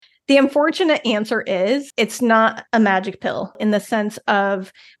The unfortunate answer is it's not a magic pill in the sense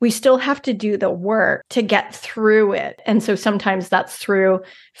of we still have to do the work to get through it. And so sometimes that's through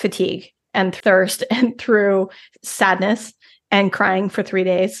fatigue and thirst and through sadness and crying for 3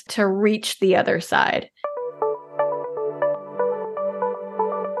 days to reach the other side.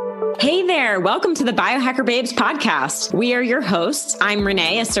 Hey there. Welcome to the Biohacker Babes podcast. We are your hosts. I'm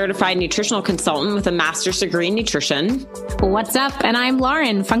Renee, a certified nutritional consultant with a master's degree in nutrition. What's up? And I'm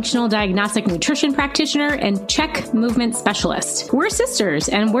Lauren, functional diagnostic nutrition practitioner and check movement specialist. We're sisters,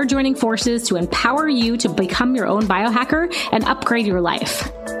 and we're joining forces to empower you to become your own biohacker and upgrade your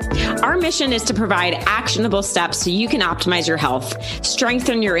life. Our mission is to provide actionable steps so you can optimize your health,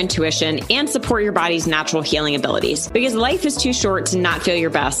 strengthen your intuition, and support your body's natural healing abilities. Because life is too short to not feel your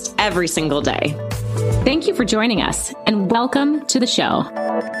best every single day. Thank you for joining us, and welcome to the show.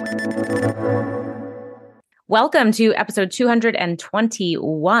 Welcome to episode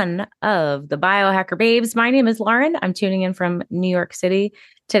 221 of the Biohacker Babes. My name is Lauren. I'm tuning in from New York City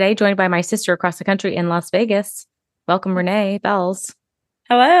today, joined by my sister across the country in Las Vegas. Welcome, Renee Bells.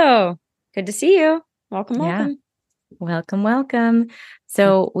 Hello. Good to see you. Welcome. Welcome.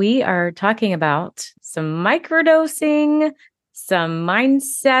 So we are talking about some microdosing, some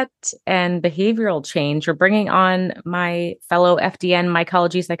mindset, and behavioral change. We're bringing on my fellow FDN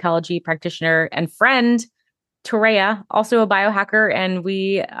mycology psychology practitioner and friend, Torea, also a biohacker, and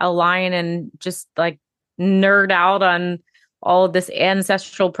we align and just like nerd out on all of this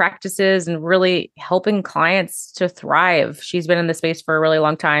ancestral practices and really helping clients to thrive. She's been in the space for a really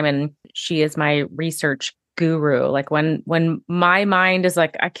long time, and she is my research guru. Like when my mind is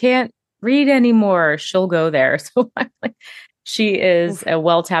like, I can't read anymore, she'll go there. So I'm like, she is a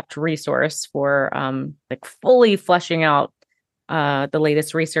well-tapped resource for like fully fleshing out the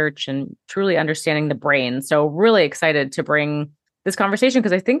latest research and truly understanding the brain. So really excited to bring this conversation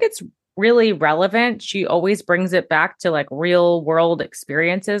because I think it's really relevant. She always brings it back to like real world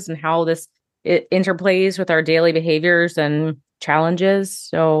experiences and how it interplays with our daily behaviors and challenges.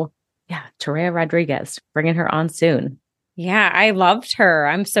 So yeah, Torea Rodriguez, bringing her on soon. Yeah, I loved her.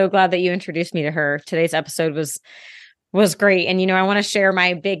 I'm so glad that you introduced me to her. Today's episode was great. And, I want to share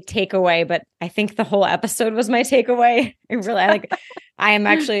my big takeaway, but I think the whole episode was my takeaway. I'm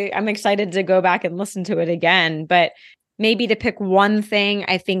excited to go back and listen to it again, but maybe to pick one thing,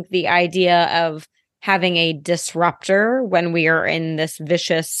 I think the idea of having a disruptor when we are in this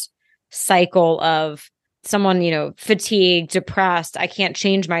vicious cycle of someone, fatigued, depressed, I can't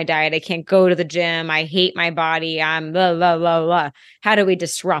change my diet, I can't go to the gym, I hate my body, I'm blah, blah, blah, blah. How do we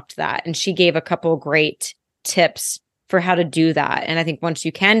disrupt that? And she gave a couple great tips for how to do that. And I think once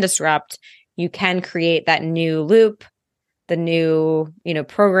you can disrupt, you can create that new loop, the new,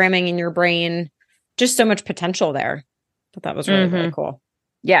 programming in your brain, just so much potential there. But that was really, really cool.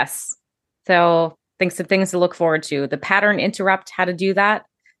 Yes. So things to look forward to. The pattern interrupt, how to do that.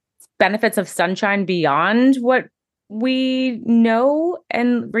 Benefits of sunshine beyond what we know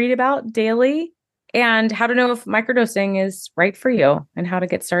and read about daily. And how to know if microdosing is right for you and how to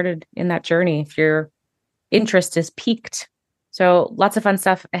get started in that journey if your interest is piqued. So lots of fun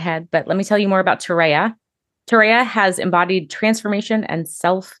stuff ahead. But let me tell you more about Torea. Torea has embodied transformation and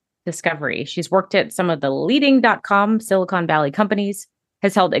self-discovery. She's worked at some of the leading .com Silicon Valley companies,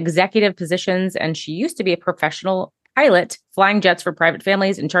 has held executive positions, and she used to be a professional pilot flying jets for private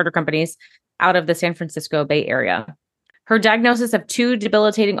families and charter companies out of the San Francisco Bay Area. Her diagnosis of 2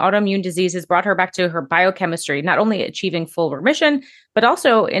 debilitating autoimmune diseases brought her back to her biochemistry, not only achieving full remission, but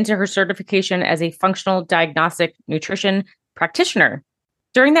also into her certification as a functional diagnostic nutrition practitioner.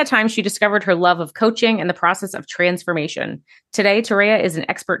 During that time, she discovered her love of coaching and the process of transformation. Today, Torea is an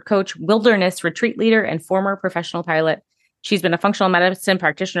expert coach, wilderness retreat leader, and former professional pilot. She's been a functional medicine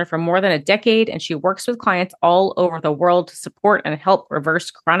practitioner for more than a decade, and she works with clients all over the world to support and help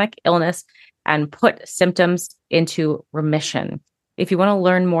reverse chronic illness and put symptoms into remission. If you want to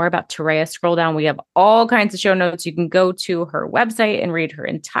learn more about Torea, scroll down. We have all kinds of show notes. You can go to her website and read her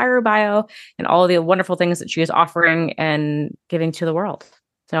entire bio and all the wonderful things that she is offering and giving to the world.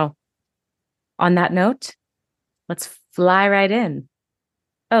 So on that note, let's fly right in.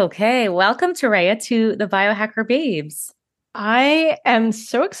 Okay, welcome, Torea, to the Biohacker Babes. I am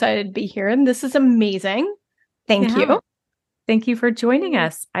so excited to be here, and this is amazing. Thank you. Thank you for joining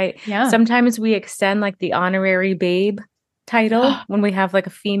us. Sometimes we extend like the honorary babe title when we have like a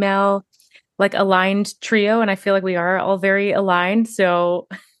female, like aligned trio, and I feel like we are all very aligned. So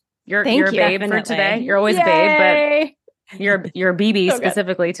you're a babe definitely. For today. You're always a babe, but you're a BB so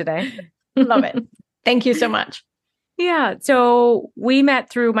specifically today. Love it. Thank you so much. Yeah. So we met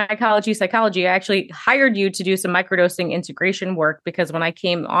through mycology psychology. I actually hired you to do some microdosing integration work because when I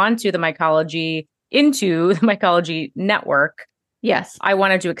came into the mycology network, Yes. I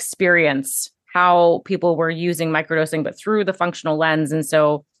wanted to experience how people were using microdosing, but through the functional lens. And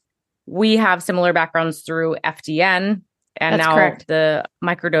so we have similar backgrounds through FDN and That's now correct. the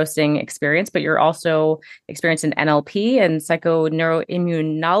microdosing experience, but you're also experienced in NLP and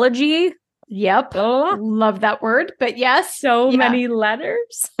psychoneuroimmunology. Yep. Oh, Love that word. But yes. so many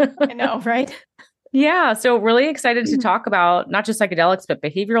letters. I know, right? Yeah. So really excited to talk about not just psychedelics, but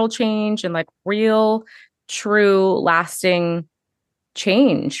behavioral change and like real, true, lasting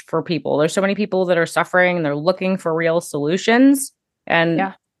change for people. There's so many people that are suffering and they're looking for real solutions.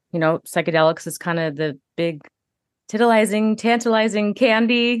 And, psychedelics is kind of the big tantalizing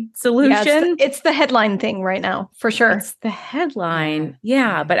candy solution. Yes, it's the headline thing right now, for sure. It's the headline.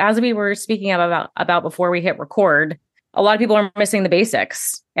 Yeah. But as we were speaking about before we hit record, a lot of people are missing the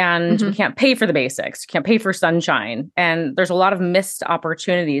basics and we can't pay for the basics. You can't pay for sunshine. And there's a lot of missed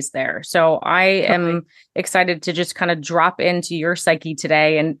opportunities there. So I am excited to just kind of drop into your psyche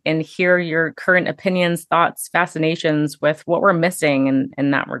today and hear your current opinions, thoughts, fascinations with what we're missing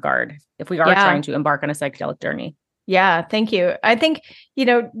in that regard, if we are trying to embark on a psychedelic journey. Yeah, thank you. I think,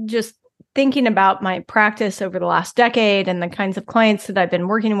 just thinking about my practice over the last decade and the kinds of clients that I've been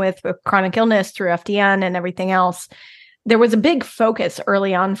working with chronic illness through FDN and everything else, there was a big focus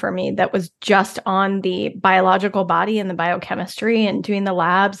early on for me that was just on the biological body and the biochemistry and doing the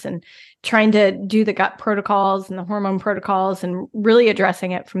labs and trying to do the gut protocols and the hormone protocols and really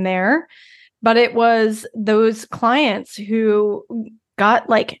addressing it from there. But it was those clients who got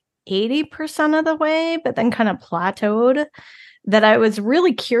like 80% of the way, but then kind of plateaued, that I was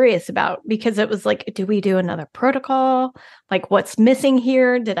really curious about, because it was like, do we do another protocol? Like, what's missing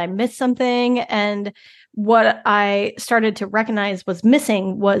here? Did I miss something? And what I started to recognize was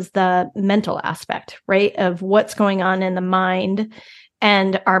missing was the mental aspect, right? Of what's going on in the mind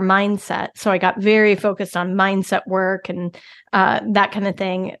and our mindset. So I got very focused on mindset work and that kind of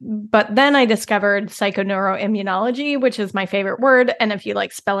thing. But then I discovered psychoneuroimmunology, which is my favorite word. And if you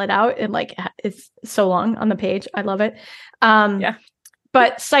spell it out, it's so long on the page. I love it.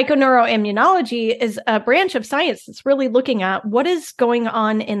 But psychoneuroimmunology is a branch of science that's really looking at what is going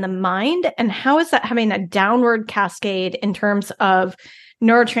on in the mind and how is that having a downward cascade in terms of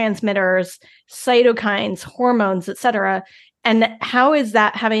neurotransmitters, cytokines, hormones, et cetera. And how is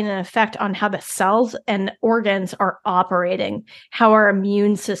that having an effect on how the cells and organs are operating, how our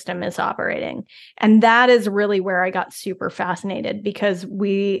immune system is operating? And that is really where I got super fascinated, because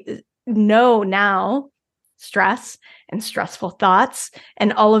we know now stress and stressful thoughts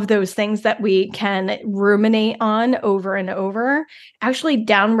and all of those things that we can ruminate on over and over actually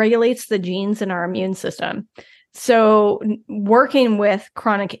downregulates the genes in our immune system. So working with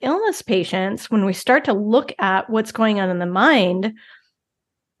chronic illness patients, when we start to look at what's going on in the mind,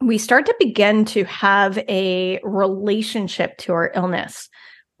 we start to begin to have a relationship to our illness.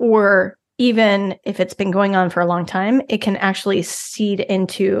 Or even if it's been going on for a long time, it can actually seed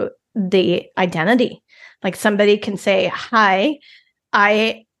into the identity. Like somebody can say, hi,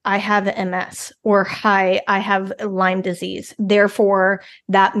 I have MS, or hi, I have Lyme disease. Therefore,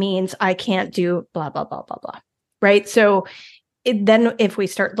 that means I can't do blah, blah, blah, blah, blah. Right. So then if we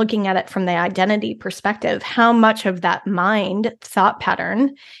start looking at it from the identity perspective, how much of that mind thought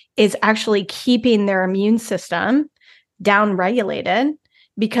pattern is actually keeping their immune system down-regulated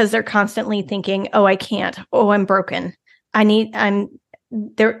because they're constantly thinking, oh, I can't. Oh, I'm broken.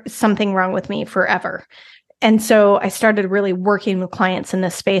 There's something wrong with me forever. And so I started really working with clients in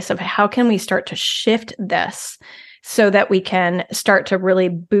this space of how can we start to shift this so that we can start to really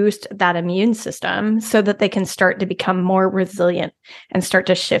boost that immune system so that they can start to become more resilient and start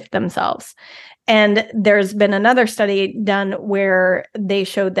to shift themselves. And there's been another study done where they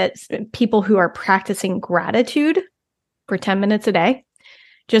showed that people who are practicing gratitude for 10 minutes a day,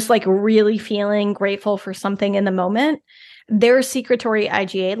 just really feeling grateful for something in the moment, their secretory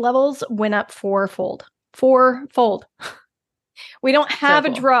IgA levels went up fourfold. We don't have a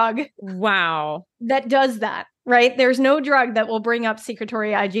drug that does that, right? There's no drug that will bring up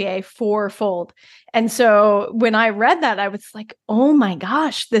secretory IgA fourfold. And so when I read that, I was like, oh my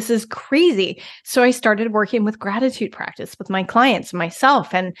gosh, this is crazy. So I started working with gratitude practice with my clients,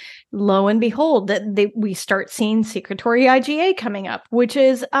 myself, and lo and behold, we start seeing secretory IgA coming up, which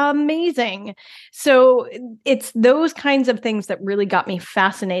is amazing. So it's those kinds of things that really got me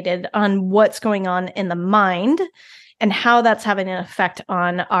fascinated on what's going on in the mind and how that's having an effect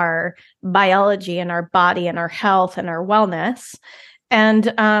on our biology and our body and our health and our wellness. And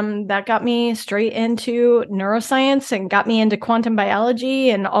that got me straight into neuroscience and got me into quantum biology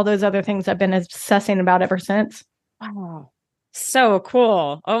and all those other things I've been obsessing about ever since. Wow. So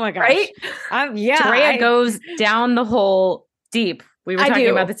cool. Oh my gosh. Right? Torea goes down the hole deep. We were talking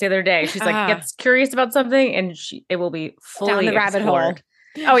about this the other day. She's like, gets curious about something and it will be fully down the rabbit hole.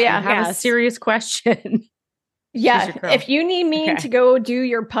 Oh yeah. You have a serious question. Yeah. If you need me to go do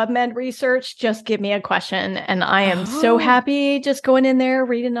your PubMed research, just give me a question. And I am so happy just going in there,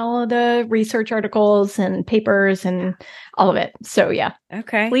 reading all of the research articles and papers and all of it. So yeah.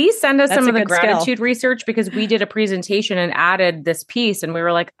 Okay. Please send us some of the gratitude research, because we did a presentation and added this piece and we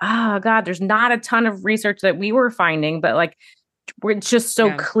were like, oh God, there's not a ton of research that we were finding, but like, it's just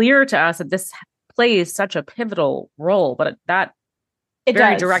so clear to us that this plays such a pivotal role, but that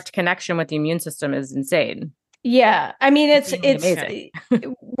very direct connection with the immune system is insane. Yeah. I mean, it's amazing.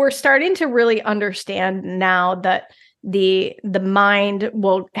 We're starting to really understand now that the mind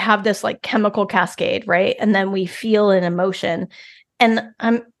will have this like chemical cascade, right? And then we feel an emotion. And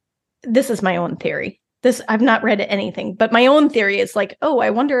this is my own theory. I've not read anything, but my own theory is like, oh, I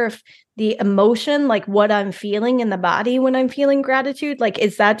wonder if the emotion, like what I'm feeling in the body when I'm feeling gratitude, like,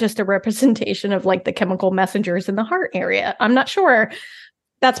 is that just a representation of like the chemical messengers in the heart area? I'm not sure.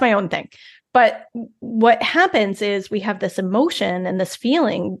 That's my own thing. But what happens is we have this emotion and this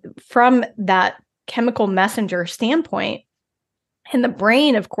feeling from that chemical messenger standpoint. And the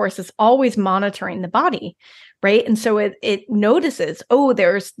brain, of course, is always monitoring the body, right? And so it notices, oh,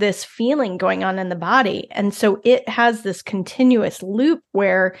 there's this feeling going on in the body. And so it has this continuous loop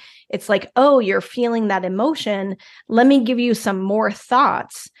where it's like, oh, you're feeling that emotion. Let me give you some more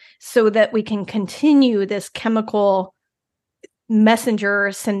thoughts so that we can continue this chemical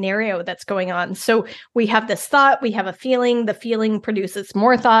messenger scenario that's going on. So we have this thought, we have a feeling, the feeling produces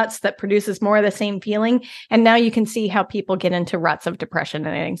more thoughts that produces more of the same feeling. And now you can see how people get into ruts of depression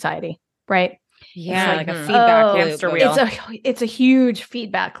and anxiety, right? Yeah, like a feedback hamster wheel. It's a huge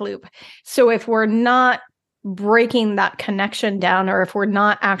feedback loop. So if we're not breaking that connection down, or if we're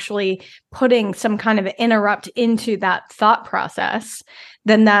not actually putting some kind of interrupt into that thought process,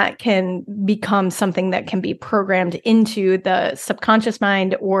 then that can become something that can be programmed into the subconscious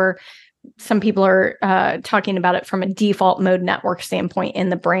mind, or some people are talking about it from a default mode network standpoint in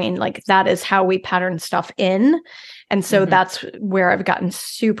the brain. Like that is how we pattern stuff in. And so that's where I've gotten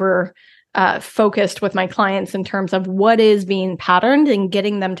super focused with my clients in terms of what is being patterned and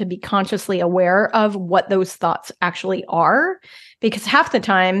getting them to be consciously aware of what those thoughts actually are. Because half the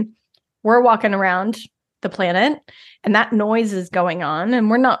time we're walking around the planet and that noise is going on and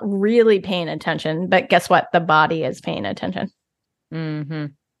we're not really paying attention. But guess what? The body is paying attention. Mm-hmm.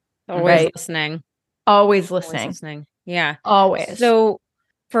 Always listening. Always listening. Yeah. Always. So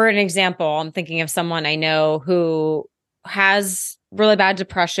for an example, I'm thinking of someone I know who has really bad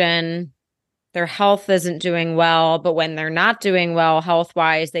depression. Their health isn't doing well, but when they're not doing well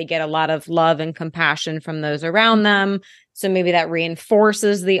health-wise, they get a lot of love and compassion from those around them. So maybe that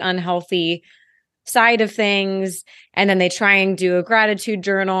reinforces the unhealthy side of things. And then they try and do a gratitude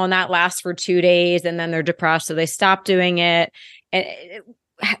journal and that lasts for 2 days and then they're depressed. So they stop doing it. And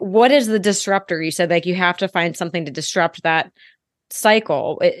what is the disruptor? You said like you have to find something to disrupt that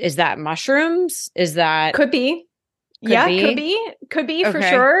cycle. Is that mushrooms? Is that could be? Could be for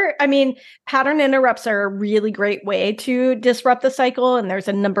sure. I mean, pattern interrupts are a really great way to disrupt the cycle. And there's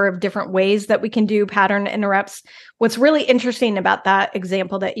a number of different ways that we can do pattern interrupts. What's really interesting about that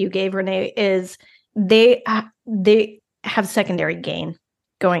example that you gave, Renee, is they have secondary gain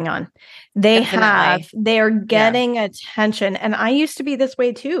going on. They are getting attention. And I used to be this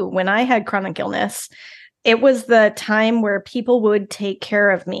way too. When I had chronic illness, it was the time where people would take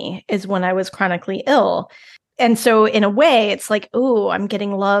care of me is when I was chronically ill. And so in a way, it's like, oh, I'm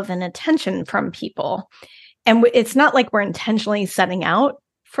getting love and attention from people. And it's not like we're intentionally setting out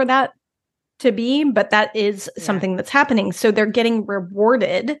for that to be, but that is something that's happening. So they're getting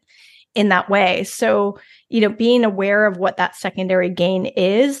rewarded in that way. So, being aware of what that secondary gain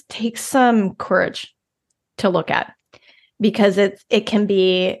is takes some courage to look at, because it can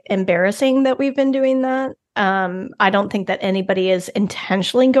be embarrassing that we've been doing that. I don't think that anybody is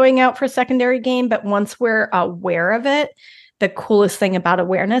intentionally going out for secondary gain, but once we're aware of it, the coolest thing about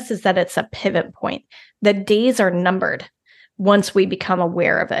awareness is that it's a pivot point. The days are numbered once we become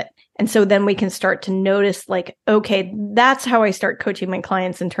aware of it. And so then we can start to notice like, okay, that's how I start coaching my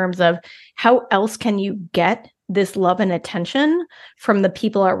clients in terms of how else can you get this love and attention from the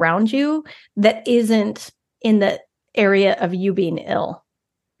people around you that isn't in the area of you being ill.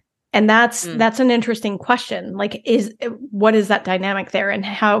 And that's an interesting question. Like, what is that dynamic there? And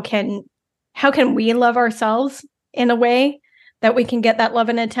how can we love ourselves in a way that we can get that love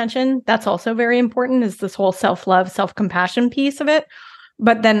and attention. That's also very important, is this whole self-love, self-compassion piece of it.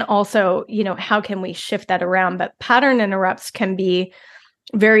 But then also, how can we shift that around? But pattern interrupts can be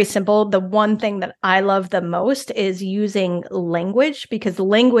very simple. The one thing that I love the most is using language, because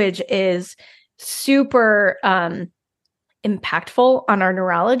language is super impactful on our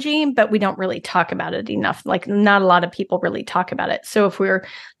neurology, but we don't really talk about it enough. Like, not a lot of people really talk about it. So if we're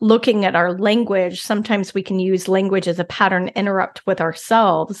looking at our language, sometimes we can use language as a pattern interrupt with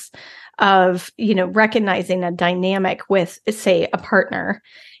ourselves of, recognizing a dynamic with, say, a partner.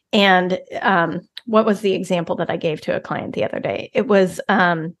 And what was the example that I gave to a client the other day? It was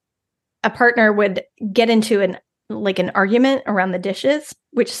a partner would get into an argument around the dishes,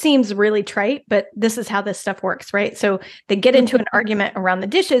 which seems really trite, but this is how this stuff works, right? So they get into an argument around the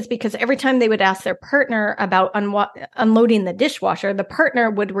dishes because every time they would ask their partner about unloading the dishwasher, the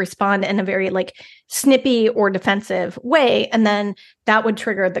partner would respond in a very snippy or defensive way. And then that would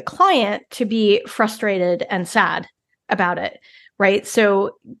trigger the client to be frustrated and sad about it. Right.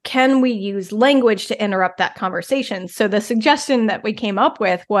 So can we use language to interrupt that conversation? So the suggestion that we came up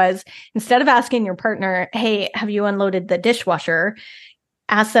with was, instead of asking your partner, hey, have you unloaded the dishwasher?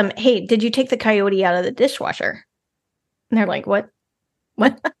 Ask them, hey, did you take the coyote out of the dishwasher? And they're like, what?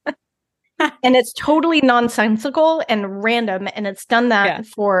 And it's totally nonsensical and random. And it's done that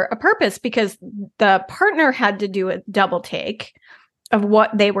for a purpose, because the partner had to do a double take of what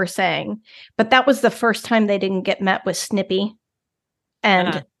they were saying. But that was the first time they didn't get met with snippy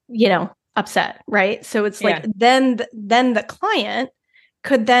and, upset, right? So it's then the client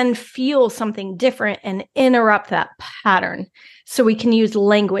could then feel something different and interrupt that pattern. So we can use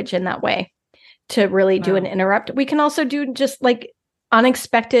language in that way to really do an interrupt. We can also do just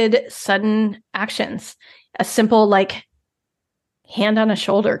unexpected, sudden actions. A simple hand on a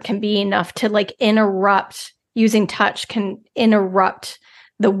shoulder can be enough to interrupt. Using touch can interrupt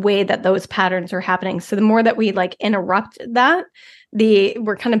the way that those patterns are happening. So the more that we interrupt that,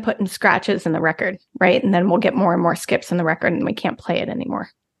 we're kind of putting scratches in the record, right? And then we'll get more and more skips in the record and we can't play it anymore.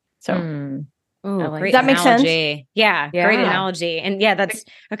 So great. Does that make sense? Yeah, great analogy. And that's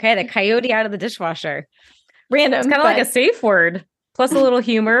okay. The coyote out of the dishwasher. Random. It's kind of like a safe word plus a little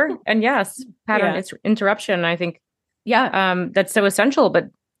humor. And yes, pattern interruption. I think, that's so essential. But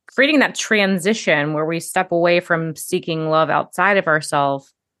creating that transition where we step away from seeking love outside of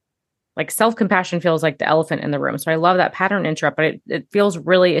ourselves, self-compassion feels like the elephant in the room. So I love that pattern interrupt, but it feels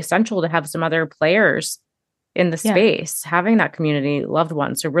really essential to have some other players in the space, having that community, loved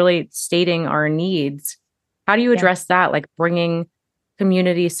ones. So really stating our needs. How do you address that? Bringing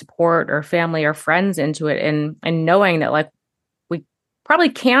community support or family or friends into it, and knowing that we probably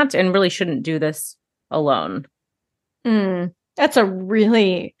can't and really shouldn't do this alone. That's a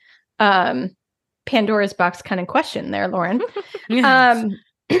really Pandora's box kind of question there, Lauren.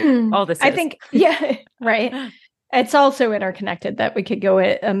 All this I think, right. It's also interconnected, that we could go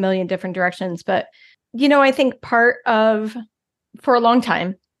a million different directions. But, I think for a long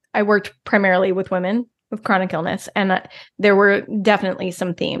time, I worked primarily with women with chronic illness. And there were definitely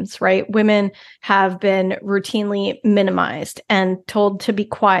some themes, right? Women have been routinely minimized and told to be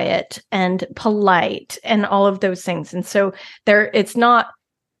quiet and polite and all of those things. And so it's not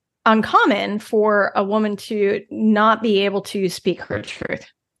uncommon for a woman to not be able to speak her truth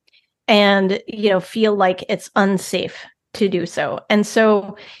and, feel like it's unsafe to do so. And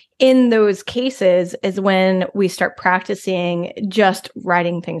so in those cases is when we start practicing just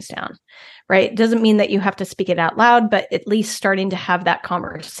writing things down, right? It doesn't mean that you have to speak it out loud, but at least starting to have that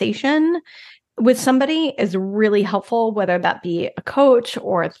conversation with somebody is really helpful, whether that be a coach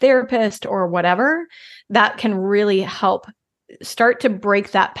or a therapist or whatever. That can really help start to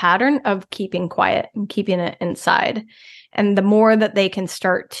break that pattern of keeping quiet and keeping it inside. And the more that they can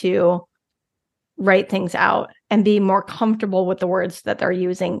start to write things out and be more comfortable with the words that they're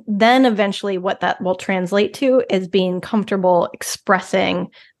using, then eventually what that will translate to is being comfortable expressing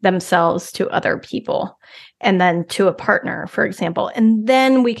themselves to other people and then to a partner, for example. And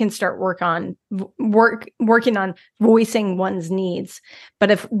then we can start working on voicing one's needs.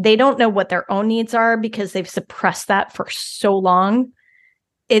 But if they don't know what their own needs are because they've suppressed that for so long,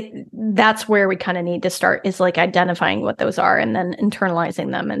 that's where we kind of need to start, is identifying what those are and then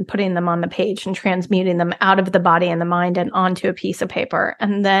internalizing them and putting them on the page and transmuting them out of the body and the mind and onto a piece of paper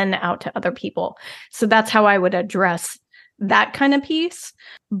and then out to other people. So that's how I would address that kind of piece.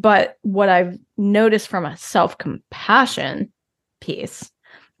 But what I've noticed from a self-compassion piece,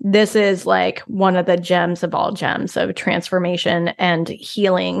 this is one of the gems of all gems of transformation and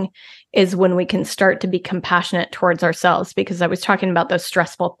healing, is when we can start to be compassionate towards ourselves. Because I was talking about those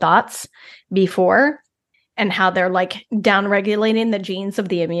stressful thoughts before. and how they're like downregulating the genes of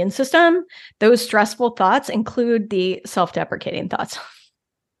the immune system. Those stressful thoughts include the self-deprecating thoughts,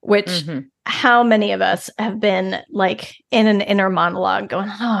 which how many of us have been like in an inner monologue going,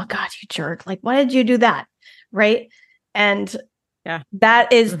 oh God, you jerk. Like, why did you do that? Right. And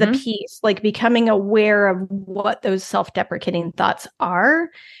that is the piece, like becoming aware of what those self-deprecating thoughts are,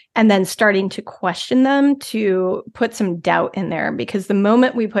 and then starting to question them to put some doubt in there. Because the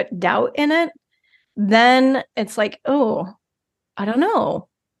moment we put doubt in it, then it's like, oh, I don't know.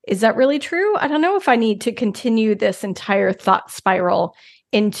 Is that really true? I don't know if I need to continue this entire thought spiral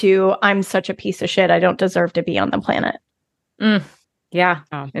into I'm such a piece of shit. I don't deserve to be on the planet. Yeah.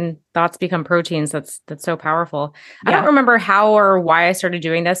 And thoughts become proteins. That's so powerful. I don't remember how or why I started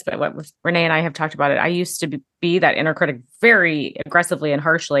doing this, but what Renee and I have talked about it. I used to be that inner critic very aggressively and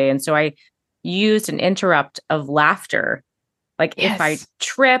harshly. And so I used an interrupt of laughter. Like if I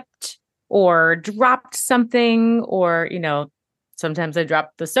tripped or dropped something, or, sometimes I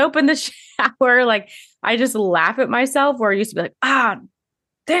dropped the soap in the shower, like I just laugh at myself, where I used to be like,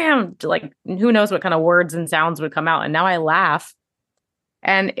 damn, like who knows what kind of words and sounds would come out. And now I laugh.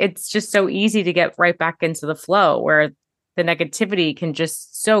 And it's just so easy to get right back into the flow, where the negativity can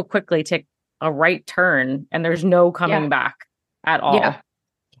just so quickly take a right turn and there's no coming back at all. Yeah.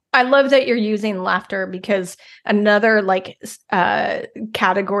 I love that you're using laughter, because another like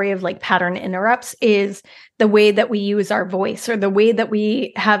category of like pattern interrupts is the way that we use our voice, or the way that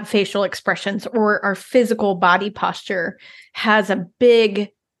we have facial expressions, or our physical body posture has a big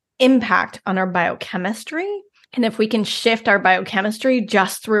impact on our biochemistry. And if we can shift our biochemistry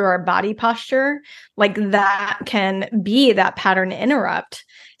just through our body posture, like that can be that pattern interrupt.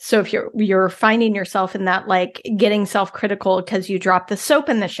 So if you're finding yourself in that, like getting self-critical because you dropped the soap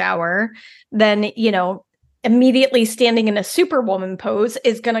in the shower, then, immediately standing in a superwoman pose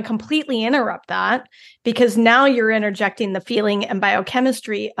is going to completely interrupt that, because now you're interjecting the feeling and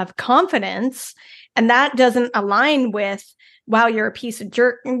biochemistry of confidence. And that doesn't align with, wow, you're a piece of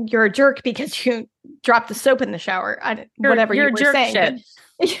jerk. You're a jerk because you dropped the soap in the shower. Whatever you were jerk saying.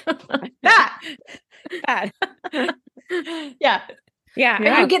 That. Yeah. Yeah.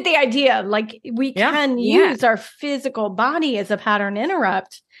 But you get the idea. Like we can use our physical body as a pattern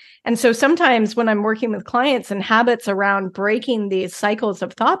interrupt. And so sometimes when I'm working with clients and habits around breaking these cycles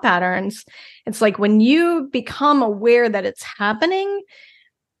of thought patterns, it's like when you become aware that it's happening,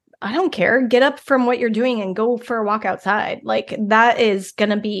 I don't care. Get up from what you're doing and go for a walk outside. Like that is going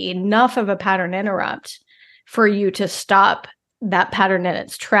to be enough of a pattern interrupt for you to stop that pattern in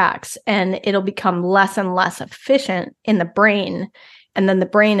its tracks. And it'll become less and less efficient in the brain. And then the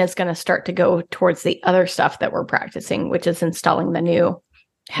brain is going to start to go towards the other stuff that we're practicing, which is installing the new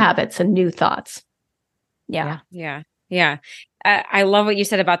habits and new thoughts. Yeah. I love what you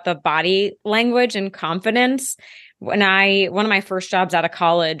said about the body language and confidence. One of my first jobs out of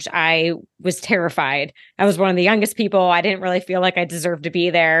college, I was terrified. I was one of the youngest people. I didn't really feel like I deserved to be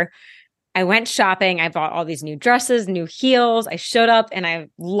there. I went shopping. I bought all these new dresses, new heels. I showed up and I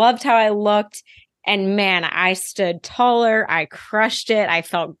loved how I looked. And man, I stood taller. I crushed it. I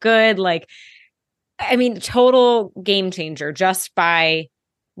felt good. Total game changer just by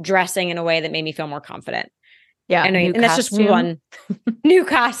dressing in a way that made me feel more confident. Yeah. And that's just one new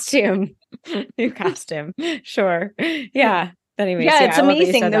costume. New costume. Sure. Yeah. Anyways, it's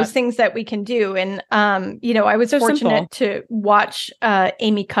amazing those things that we can do. And, I was fortunate to watch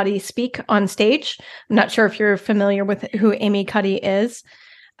Amy Cuddy speak on stage. I'm not sure if you're familiar with who Amy Cuddy is.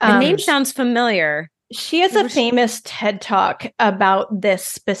 The name sounds familiar. She has a famous TED Talk about this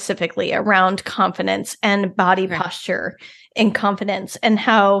specifically around confidence and body posture and confidence, and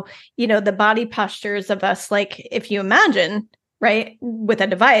how, the body postures of us, like if you imagine, right, with a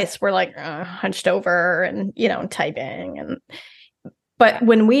device, we're like hunched over and, typing. But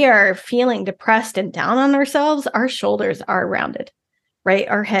when we are feeling depressed and down on ourselves, our shoulders are rounded, right?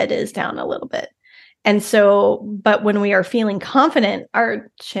 Our head is down a little bit. And so, but when we are feeling confident,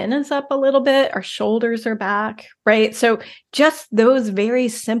 our chin is up a little bit, our shoulders are back, right? So just those very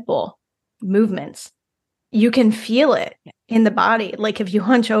simple movements, you can feel it in the body. Like if you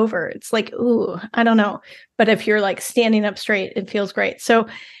hunch over, it's like, ooh, I don't know. But if you're like standing up straight, it feels great. So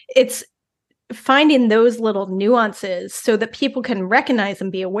it's finding those little nuances so that people can recognize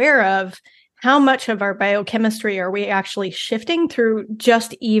and be aware of how much of our biochemistry are we actually shifting through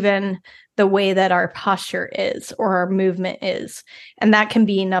just even the way that our posture is or our movement is. And that can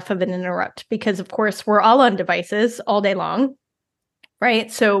be enough of an interrupt, because of course we're all on devices all day long,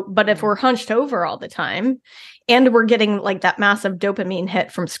 right? So, but if we're hunched over all the time and we're getting like that massive dopamine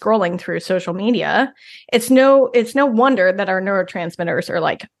hit from scrolling through social media, it's no wonder that our neurotransmitters are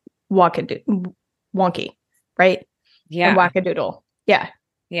like wonky, right? Yeah. And wackadoodle. Yeah.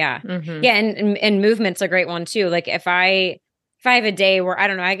 Yeah. Mhm. Yeah. And movement's a great one too. Like if I have a day where, I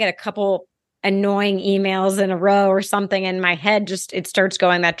don't know, I get a couple annoying emails in a row or something and my head it starts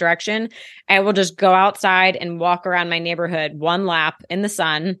going that direction, I will just go outside and walk around my neighborhood one lap in the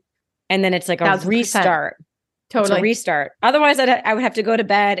sun. And then it's like a 1000%. restart. Totally. It's a restart. Otherwise, I would have to go to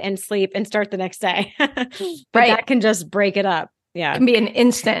bed and sleep and start the next day. But Right. that can just break it up. Yeah. It can be an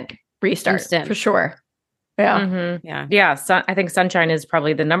instant restart for sure. Yeah. Mhm. Yeah. Yeah. So I think sunshine is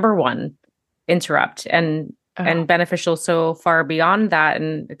probably the number one interrupt and beneficial so far beyond that.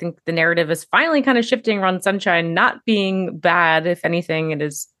 And I think the narrative is finally kind of shifting around sunshine not being bad. If anything, it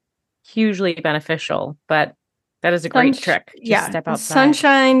is hugely beneficial. But that is a great trick. Just step outside.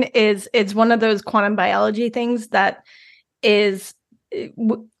 Sunshine it's one of those quantum biology things that is,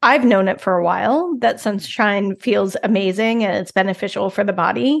 I've known it for a while, that sunshine feels amazing and it's beneficial for the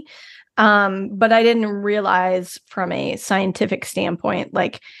body. But I didn't realize from a scientific standpoint,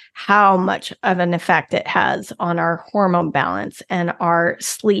 like how much of an effect it has on our hormone balance and our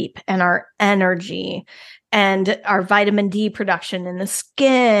sleep and our energy and our vitamin D production in the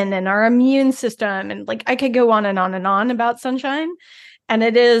skin and our immune system. And like, I could go on and on and on about sunshine. And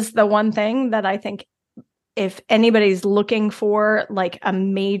it is the one thing that I think if anybody's looking for like a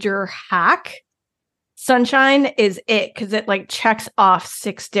major hack, sunshine is it, because it like checks off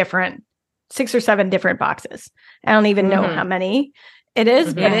 6 or 7 different boxes. I don't even know how many it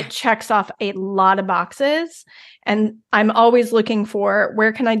is, but it checks off a lot of boxes. And I'm always looking for,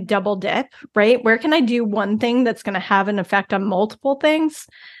 where can I double dip, right? Where can I do one thing that's going to have an effect on multiple things?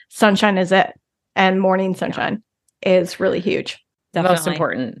 Sunshine is it. And morning sunshine is really huge. Definitely. Most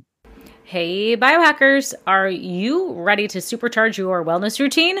important. Hey, biohackers, are you ready to supercharge your wellness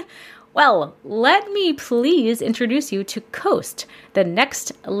routine? Well, let me please introduce you to Coast, the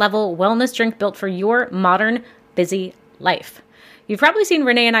next level wellness drink built for your modern, busy life. You've probably seen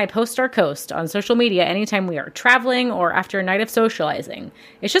Renee and I post our Coast on social media anytime we are traveling or after a night of socializing.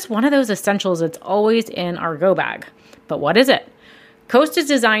 It's just one of those essentials that's always in our go bag. But what is it? Coast is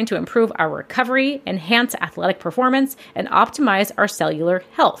designed to improve our recovery, enhance athletic performance, and optimize our cellular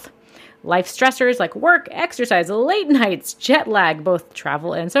health. Life stressors like work, exercise, late nights, jet lag, both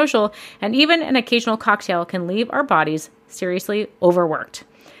travel and social, and even an occasional cocktail can leave our bodies seriously overworked.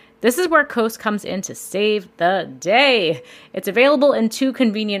 This is where Coast comes in to save the day. It's available in 2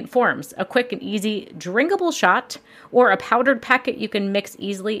 convenient forms, a quick and easy drinkable shot or a powdered packet you can mix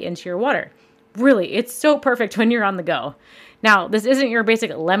easily into your water. Really, it's so perfect when you're on the go. Now, this isn't your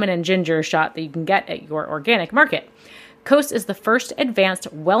basic lemon and ginger shot that you can get at your organic market. Coast is the first advanced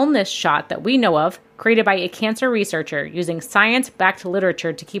wellness shot that we know of, created by a cancer researcher using science-backed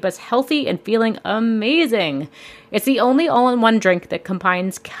literature to keep us healthy and feeling amazing. It's the only all-in-one drink that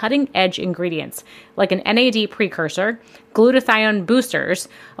combines cutting-edge ingredients like an NAD precursor, glutathione boosters,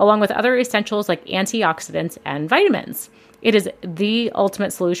 along with other essentials like antioxidants and vitamins. It is the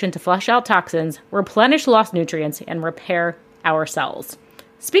ultimate solution to flush out toxins, replenish lost nutrients, and repair our cells.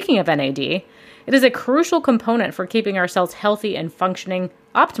 Speaking of NAD, it is a crucial component for keeping our cells healthy and functioning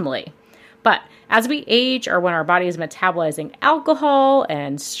optimally. But as we age or when our body is metabolizing alcohol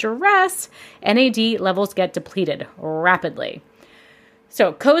and stress, NAD levels get depleted rapidly.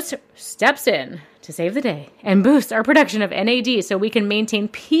 So Coast steps in to save the day and boost our production of NAD so we can maintain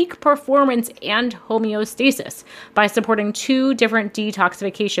peak performance and homeostasis by supporting 2 different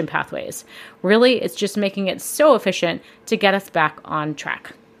detoxification pathways. Really, it's just making it so efficient to get us back on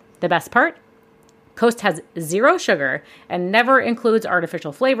track. The best part? Coast has 0 sugar and never includes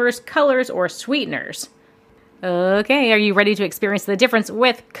artificial flavors, colors, or sweeteners. Okay, are you ready to experience the difference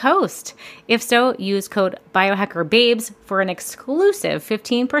with Coast? If so, use code BiohackerBabes for an exclusive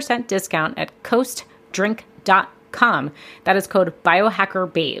 15% discount at coastdrink.com. That is code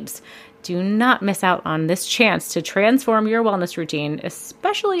BiohackerBabes. Do not miss out on this chance to transform your wellness routine,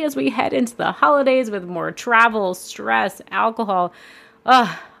 especially as we head into the holidays with more travel, stress, alcohol,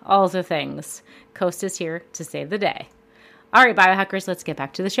 all the things. Coast is here to save the day. All right, biohackers, let's get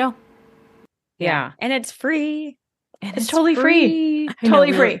back to the show. Yeah. And it's free. And it's totally free.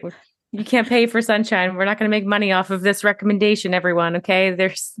 Totally free. You can't pay for sunshine. We're not going to make money off of this recommendation, everyone. Okay.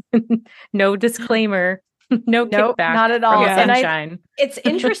 There's no disclaimer, no kickback. Not at all. Sunshine. It's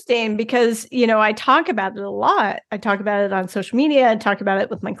interesting because, I talk about it a lot. I talk about it on social media. I talk about it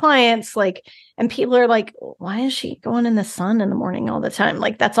with my clients, and people are like, why is she going in the sun in the morning all the time?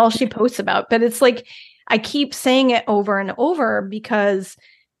 Like, that's all she posts about. But it's like, I keep saying it over and over because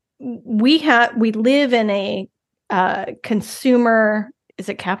we live in a consumer, is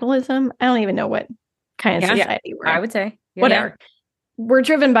it capitalism? I don't even know what kind of society we're in. I would say. Whatever. we're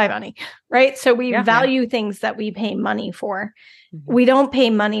driven by money, right? So we value things that we pay money for. We don't pay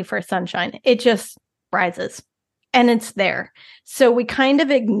money for sunshine. It just rises and it's there. So we kind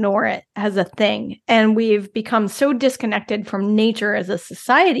of ignore it as a thing. And we've become so disconnected from nature as a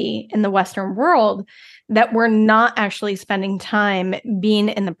society in the Western world that we're not actually spending time being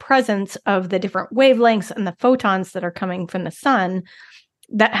in the presence of the different wavelengths and the photons that are coming from the sun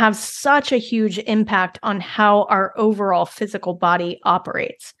that have such a huge impact on how our overall physical body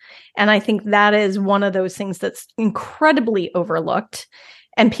operates. And I think that is one of those things that's incredibly overlooked.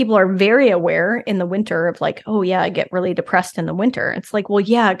 And people are very aware in the winter of like, oh yeah, I get really depressed in the winter. It's like, well,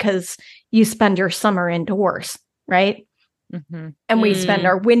 yeah, because you spend your summer indoors, right? And we spend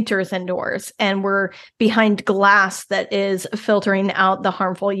our winters indoors, and we're behind glass that is filtering out the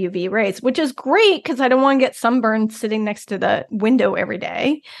harmful UV rays, which is great because I don't want to get sunburned sitting next to the window every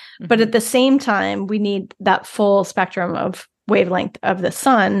day. But at the same time, we need that full spectrum of wavelength of the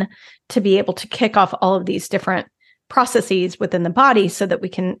sun to be able to kick off all of these different processes within the body so that we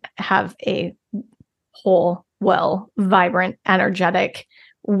can have a whole, well, vibrant, energetic,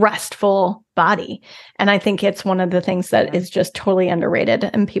 restful body. And I think it's one of the things that is just totally underrated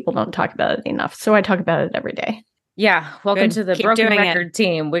and people don't talk about it enough. So I talk about it every day. Yeah. Welcome to the Broken Record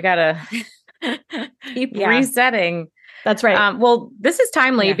team. We got to keep resetting. That's right. Well, this is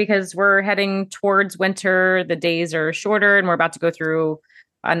timely because we're heading towards winter. The days are shorter and we're about to go through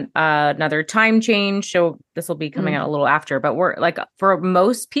another time change. So this will be coming out a little after, but we're like, for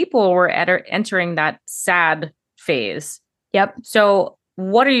most people, we're entering that sad phase. Yep. So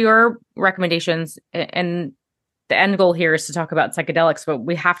what are your recommendations? And the end goal here is to talk about psychedelics, but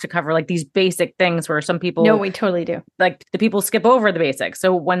we have to cover like these basic things where some people... No, we totally do. Like the people skip over the basics.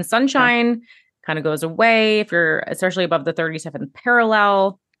 So when sunshine kind of goes away, if you're especially above the 37th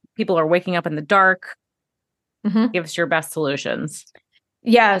parallel, people are waking up in the dark, give us your best solutions.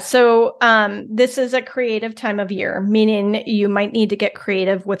 Yeah. So this is a creative time of year, meaning you might need to get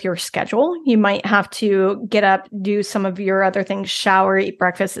creative with your schedule. You might have to get up, do some of your other things, shower, eat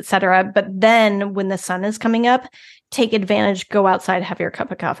breakfast, etc. But then when the sun is coming up, take advantage, go outside, have your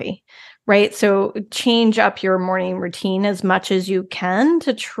cup of coffee, right? So change up your morning routine as much as you can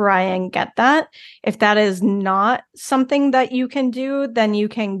to try and get that. If that is not something that you can do, then you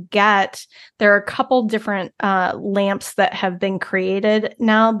can there are a couple different lamps that have been created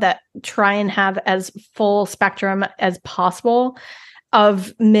now that try and have as full spectrum as possible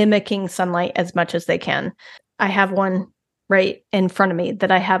of mimicking sunlight as much as they can. I have one right in front of me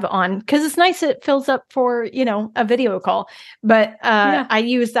that I have on because it's nice. It fills up for, a video call, but I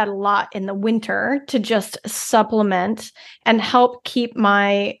use that a lot in the winter to just supplement and help keep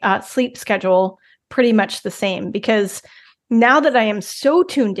my sleep schedule pretty much the same. Because now that I am so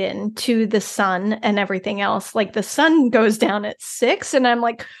tuned in to the sun and everything else, like the sun goes down at 6 and I'm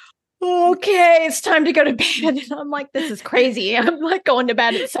like, okay, it's time to go to bed. And I'm like, this is crazy. I'm like going to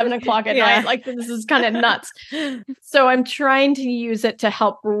bed at 7 o'clock at night. Like, this is kind of nuts. So I'm trying to use it to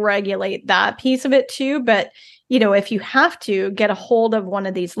help regulate that piece of it too. But, if you have to get a hold of one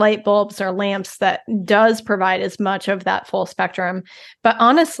of these light bulbs or lamps that does provide as much of that full spectrum. But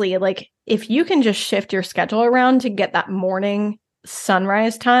honestly, like if you can just shift your schedule around to get that morning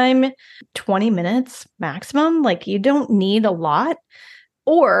sunrise time, 20 minutes maximum, like you don't need a lot.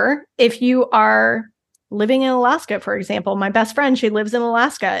 Or if you are living in Alaska, for example, my best friend, she lives in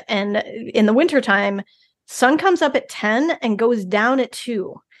Alaska, and in the wintertime, sun comes up at 10 and goes down at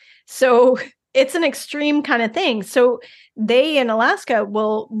 2. So it's an extreme kind of thing. So they in Alaska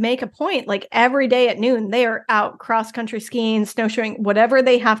will make a point, like every day at noon, they are out cross-country skiing, snowshoeing, whatever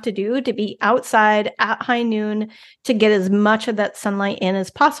they have to do to be outside at high noon to get as much of that sunlight in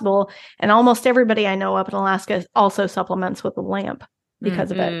as possible. And almost everybody I know up in Alaska also supplements with a lamp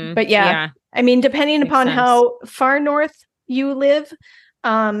because of it. But I mean, depending upon how far north you live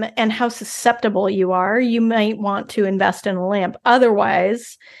and how susceptible you are, you might want to invest in a lamp.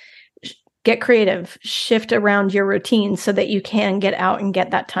 Otherwise, get creative, shift around your routine so that you can get out and get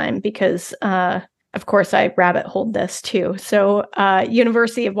that time because, of course, I rabbit holed this too. So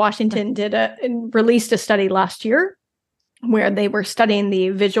University of Washington released a study last year where they were studying the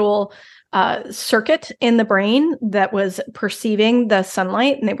visual circuit in the brain that was perceiving the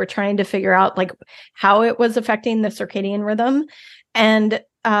sunlight, and they were trying to figure out like how it was affecting the circadian rhythm. And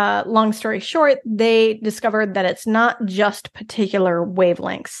long story short, they discovered that it's not just particular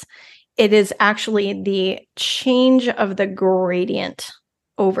wavelengths. It is actually the change of the gradient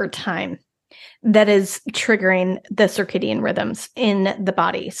over time that is triggering the circadian rhythms in the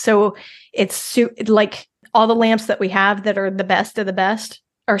body. So it's like all the lamps that we have that are the best of the best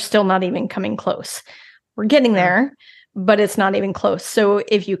are still not even coming close. We're getting there, but it's not even close. So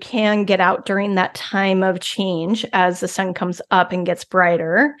if you can get out during that time of change as the sun comes up and gets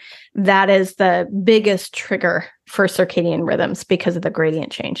brighter, that is the biggest trigger for circadian rhythms because of the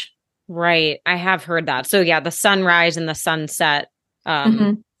gradient change. Right. I have heard that. So yeah, the sunrise and the sunset,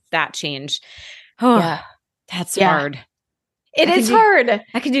 that change. Oh, Yeah. that's hard. It is hard.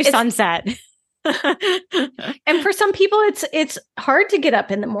 I can do sunset. And for some people, it's hard to get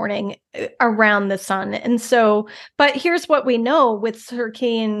up in the morning around the sun. And so, but here's what we know with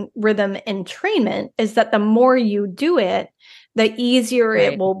circadian rhythm entrainment is that the more you do it, the easier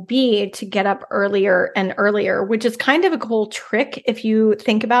it will be to get up earlier and earlier, which is kind of a cool trick if you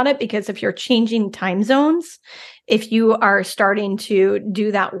think about it, because if you're changing time zones, if you are starting to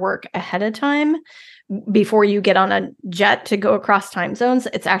do that work ahead of time, before you get on a jet to go across time zones,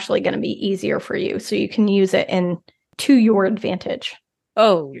 it's actually going to be easier for you. So you can use it to your advantage.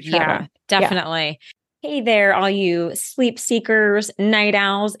 Oh, yeah, definitely. Yeah. Hey there, all you sleep seekers, night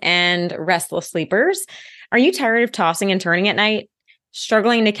owls, and restless sleepers. Are you tired of tossing and turning at night?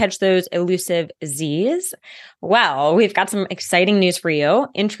 Struggling to catch those elusive Z's? Well, we've got some exciting news for you.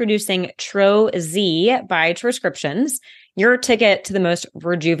 Introducing Tro-Z by Troscriptions, your ticket to the most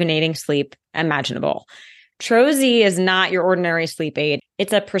rejuvenating sleep imaginable. Tro-Z is not your ordinary sleep aid.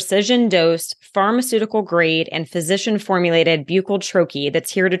 It's a precision-dosed, pharmaceutical-grade, and physician-formulated buccal troche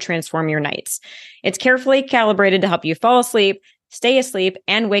that's here to transform your nights. It's carefully calibrated to help you fall asleep, stay asleep,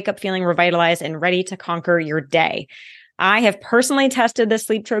 and wake up feeling revitalized and ready to conquer your day. I have personally tested the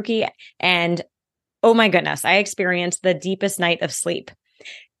sleep troche, and oh my goodness, I experienced the deepest night of sleep.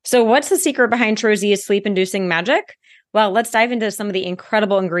 So what's the secret behind Tro-Z's sleep-inducing magic? Well, let's dive into some of the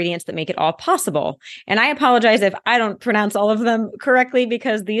incredible ingredients that make it all possible. And I apologize if I don't pronounce all of them correctly,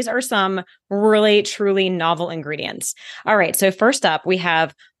 because these are some really, truly novel ingredients. All right. So first up, we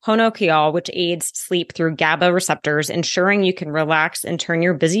have honokiol, which aids sleep through GABA receptors, ensuring you can relax and turn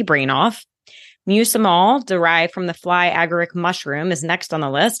your busy brain off. Mucimol, derived from the fly agaric mushroom, is next on the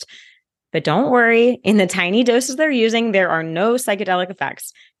list. But don't worry, in the tiny doses they're using, there are no psychedelic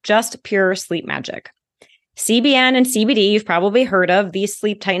effects, just pure sleep magic. CBN and CBD, you've probably heard of. These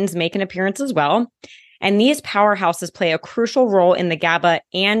sleep titans make an appearance as well. And these powerhouses play a crucial role in the GABA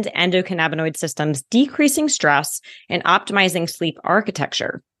and endocannabinoid systems, decreasing stress and optimizing sleep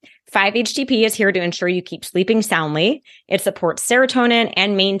architecture. 5-HTP is here to ensure you keep sleeping soundly. It supports serotonin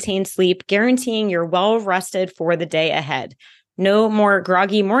and maintains sleep, guaranteeing you're well-rested for the day ahead. No more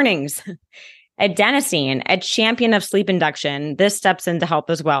groggy mornings. Adenosine, a champion of sleep induction, this steps in to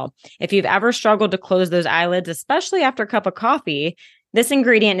help as well. If you've ever struggled to close those eyelids, especially after a cup of coffee, this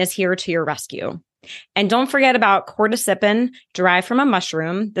ingredient is here to your rescue. And don't forget about cordycepin, derived from a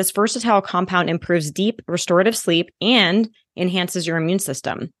mushroom. This versatile compound improves deep restorative sleep and enhances your immune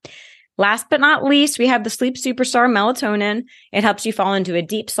system. Last but not least, we have the sleep superstar melatonin. It helps you fall into a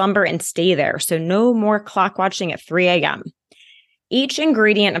deep slumber and stay there, so no more clock watching at 3 a.m. Each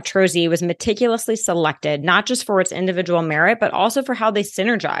ingredient of Tro-Z was meticulously selected, not just for its individual merit, but also for how they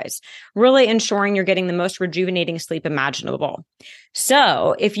synergize, really ensuring you're getting the most rejuvenating sleep imaginable.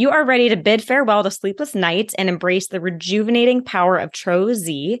 So if you are ready to bid farewell to sleepless nights and embrace the rejuvenating power of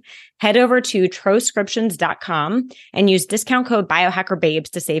Tro-Z, head over to troscriptions.com and use discount code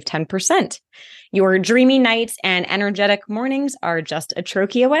BiohackerBabes to save 10%. Your dreamy nights and energetic mornings are just a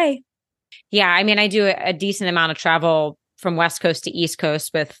troche away. Yeah, I mean, I do a decent amount of travel from West Coast to East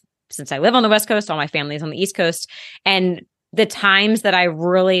Coast since I live on the West Coast, all my family's on the East Coast. And the times that I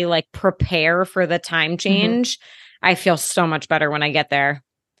really prepare for the time change, I feel so much better when I get there.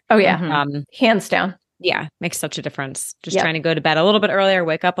 Oh yeah. Hands down. Yeah. Makes such a difference. Just trying to go to bed a little bit earlier,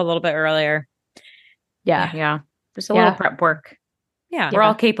 wake up a little bit earlier. Yeah. Yeah. Just a little prep work. Yeah. We're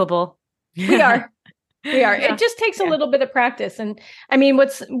all capable. We are. We are. It just takes a little bit of practice. And I mean,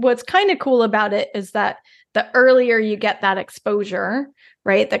 what's kind of cool about it is that the earlier you get that exposure,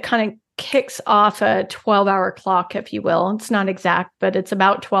 right, that kind of kicks off a 12-hour clock, if you will. It's not exact, but it's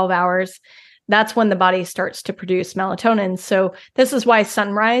about 12 hours. That's when the body starts to produce melatonin. So this is why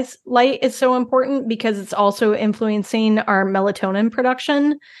sunrise light is so important, because it's also influencing our melatonin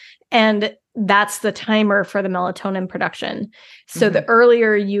production. And that's the timer for the melatonin production. So the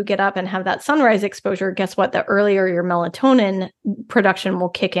earlier you get up and have that sunrise exposure, guess what? The earlier your melatonin production will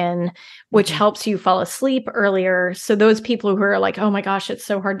kick in, which helps you fall asleep earlier. So those people who are like, oh my gosh, it's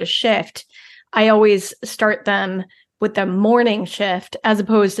so hard to shift, I always start them with the morning shift as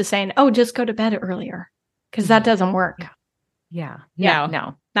opposed to saying, oh, just go to bed earlier, because that doesn't work. Yeah.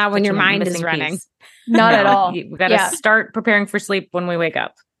 No. Not when your mind is running. Not at all. We got to start preparing for sleep when we wake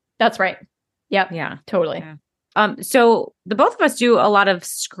up. That's right. Yep. Yeah. Totally. Yeah. So the both of us do a lot of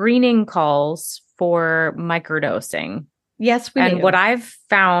screening calls for microdosing. Yes, we do. And what I've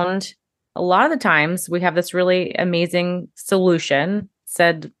found a lot of the times, we have this really amazing solution,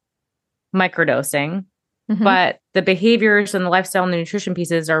 said microdosing, but the behaviors and the lifestyle and the nutrition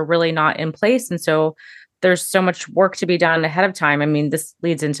pieces are really not in place. And so there's so much work to be done ahead of time. I mean, this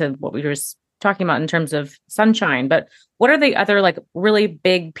leads into what we were just talking about in terms of sunshine, but what are the other like really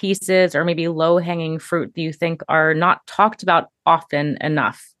big pieces or maybe low hanging fruit that you think are not talked about often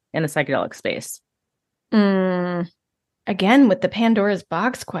enough in the psychedelic space? Again, with the Pandora's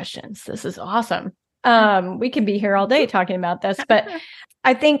box questions, this is awesome. We could be here all day talking about this, but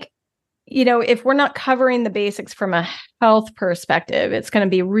I think, if we're not covering the basics from a health perspective, it's going to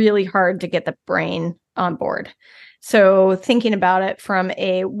be really hard to get the brain on board. So thinking about it from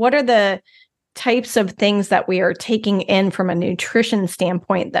what are the types of things that we are taking in from a nutrition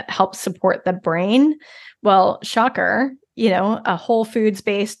standpoint that help support the brain? Well, shocker, a whole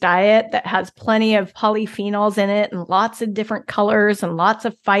foods-based diet that has plenty of polyphenols in it and lots of different colors and lots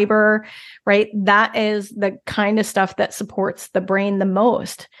of fiber, right? That is the kind of stuff that supports the brain the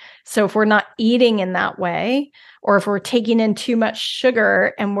most. So if we're not eating in that way, or if we're taking in too much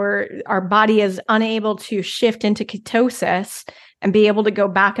sugar and our body is unable to shift into ketosis and be able to go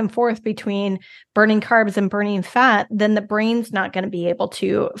back and forth between burning carbs and burning fat, then the brain's not going to be able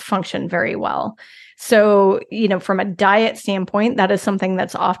to function very well. So, from a diet standpoint, that is something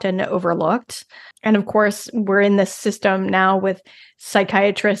that's often overlooked. And of course, we're in this system now with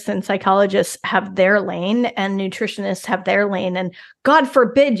psychiatrists and psychologists have their lane and nutritionists have their lane. And God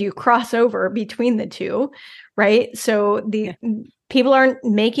forbid you cross over between the two, right? So people aren't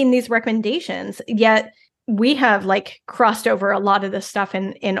making these recommendations, yet we have crossed over a lot of this stuff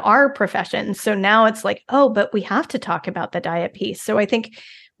in our profession. So now it's but we have to talk about the diet piece. So I think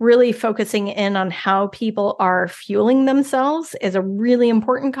really focusing in on how people are fueling themselves is a really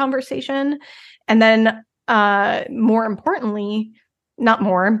important conversation. And then more importantly, not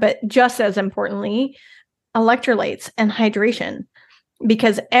more, but just as importantly, electrolytes and hydration.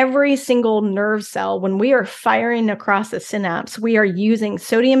 Because every single nerve cell, when we are firing across the synapse, we are using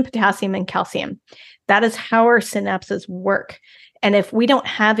sodium, potassium, and calcium. That is how our synapses work. And if we don't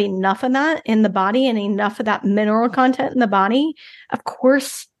have enough of that in the body and enough of that mineral content in the body, of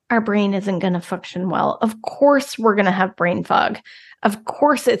course, our brain isn't going to function well. Of course, we're going to have brain fog. Of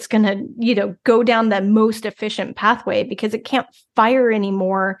course, it's going to, go down the most efficient pathway because it can't fire any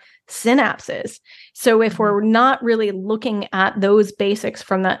more synapses. So if we're not really looking at those basics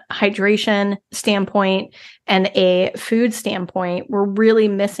from the hydration standpoint and a food standpoint, we're really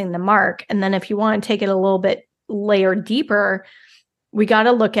missing the mark. And then if you want to take it a little bit layer deeper, we got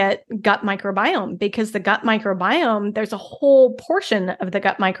to look at gut microbiome, because the gut microbiome, there's a whole portion of the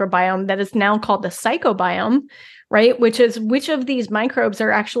gut microbiome that is now called the psychobiome, right? Which is which of these microbes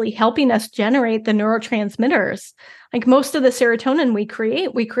are actually helping us generate the neurotransmitters. Like most of the serotonin we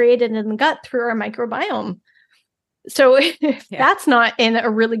create it in the gut through our microbiome. So if that's not in a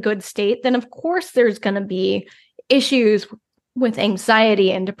really good state, then of course there's going to be issues with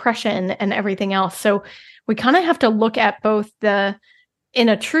anxiety and depression and everything else. So we kind of have to look at both in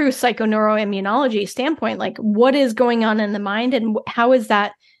a true psychoneuroimmunology standpoint, like what is going on in the mind and how is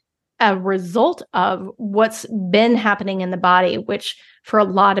that a result of what's been happening in the body, which for a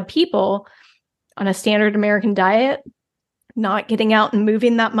lot of people on a standard American diet, not getting out and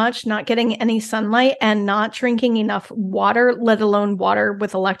moving that much, not getting any sunlight, and not drinking enough water, let alone water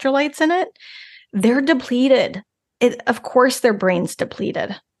with electrolytes in it, they're depleted. Of course, their brain's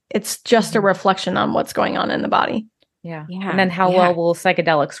depleted. It's just a reflection on what's going on in the body. Yeah. And then how well will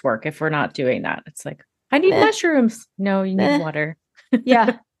psychedelics work if we're not doing that? It's like, I need mushrooms. No, you need water.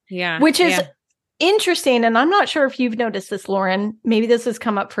 Yeah. Yeah. Which is interesting. And I'm not sure if you've noticed this, Lauren. Maybe this has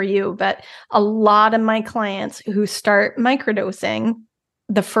come up for you, but a lot of my clients who start microdosing,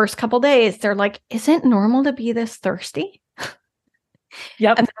 the first couple days, they're like, is it normal to be this thirsty?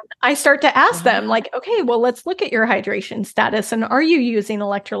 Yep. And then I start to ask them like, okay, well, let's look at your hydration status. And are you using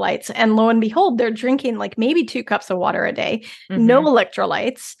electrolytes? And lo and behold, they're drinking like maybe 2 cups of water a day, no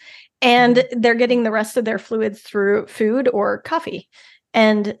electrolytes, and they're getting the rest of their fluids through food or coffee.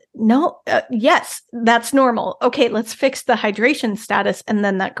 And yes, that's normal. Okay, let's fix the hydration status. And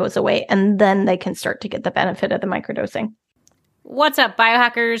then that goes away. And then they can start to get the benefit of the microdosing. What's up,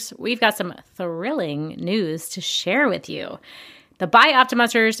 biohackers? We've got some thrilling news to share with you. The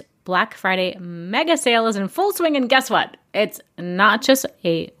BiOptimizers Black Friday mega sale is in full swing, and guess what? It's not just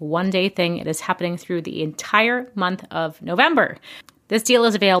a one-day thing. It is happening through the entire month of November. This deal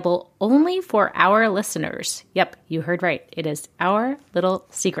is available only for our listeners. Yep, you heard right. It is our little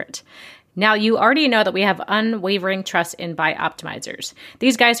secret. Now, you already know that we have unwavering trust in Bioptimizers.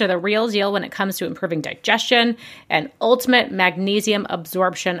 These guys are the real deal when it comes to improving digestion and ultimate magnesium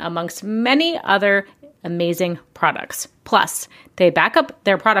absorption, amongst many other amazing products. Plus, they back up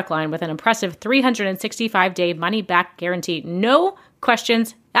their product line with an impressive 365-day money-back guarantee. No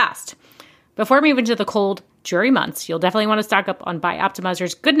questions asked. Before moving to the cold, dreary months, you'll definitely want to stock up on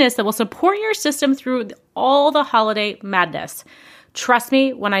Bioptimizer's goodness that will support your system through all the holiday madness. Trust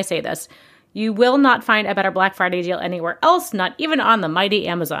me when I say this. You will not find a better Black Friday deal anywhere else, not even on the mighty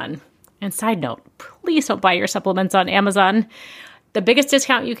Amazon. And side note, please don't buy your supplements on Amazon. The biggest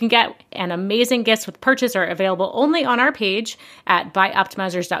discount you can get and amazing gifts with purchase are available only on our page at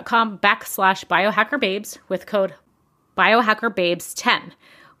bioptimizers.com/biohackerbabes with code biohackerbabes10.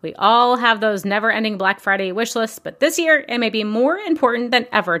 We all have those never-ending Black Friday wish lists, but this year it may be more important than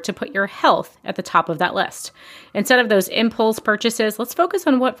ever to put your health at the top of that list. Instead of those impulse purchases, let's focus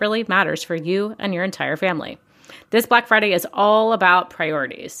on what really matters for you and your entire family. This Black Friday is all about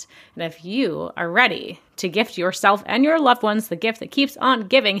priorities. And if you are ready to gift yourself and your loved ones the gift that keeps on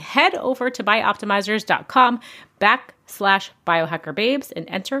giving, head over to bioptimizers.com/biohackerbabes and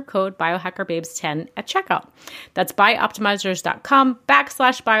enter code biohackerbabes10 at checkout. That's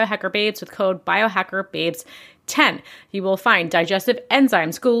bioptimizers.com/biohackerbabes with code biohackerbabes10. You will find digestive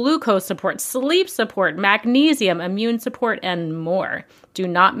enzymes, glucose support, sleep support, magnesium, immune support, and more. Do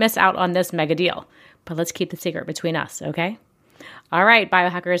not miss out on this mega deal. But let's keep the secret between us, okay? All right,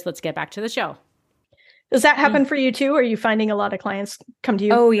 biohackers, let's get back to the show. Does that happen for you too? Are you finding a lot of clients come to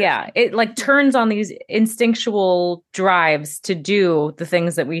you? Oh, yeah. It like turns on these instinctual drives to do the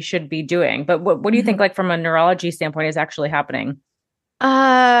things that we should be doing. But what do you think, like from a neurology standpoint, is actually happening?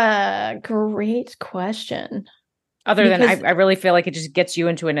 Great question. Other than I really feel like it just gets you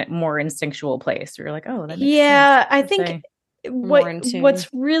into a more instinctual place. You're like, oh, that makes sense. I Let's think what's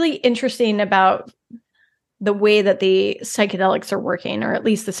really interesting about the way that the psychedelics are working, or at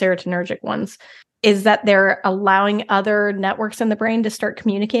least the serotonergic ones, is that they're allowing other networks in the brain to start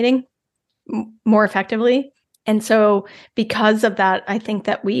communicating more effectively. And so because of that, I think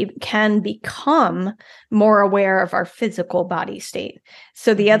that we can become more aware of our physical body state.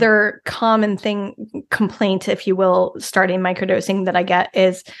 So the other common complaint, if you will, starting microdosing that I get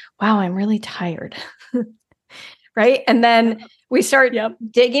is, wow, I'm really tired. Right. And then we start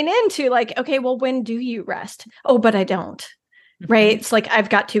digging into like, okay, well, when do you rest? Oh, but I don't. Right. It's like, I've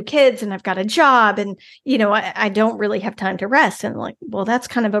got 2 kids and I've got a job and, I don't really have time to rest. And like, well, that's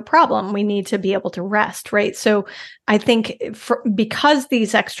kind of a problem. We need to be able to rest. Right. So I think because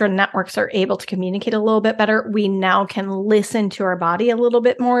these extra networks are able to communicate a little bit better, we now can listen to our body a little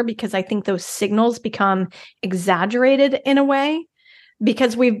bit more, because I think those signals become exaggerated in a way,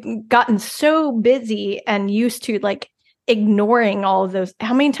 because we've gotten so busy and used to like ignoring all of those.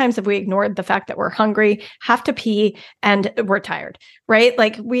 How many times have we ignored the fact that we're hungry, have to pee, and we're tired, right?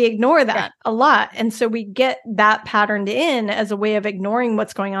 Like we ignore that a lot. And so we get that patterned in as a way of ignoring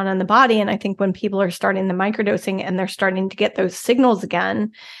what's going on in the body. And I think when people are starting the microdosing and they're starting to get those signals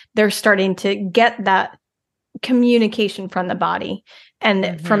again, they're starting to get that communication from the body.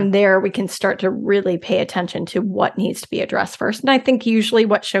 And from there, we can start to really pay attention to what needs to be addressed first. And I think usually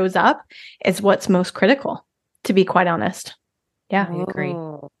what shows up is what's most critical, to be quite honest. Yeah. I agree.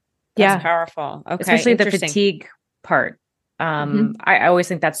 That's powerful. Okay. Especially the fatigue part. I always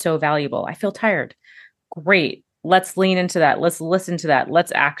think that's so valuable. I feel tired. Great. Let's lean into that. Let's listen to that.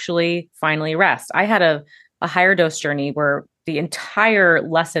 Let's actually finally rest. I had a higher dose journey where the entire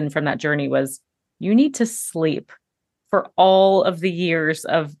lesson from that journey was you need to sleep for all of the years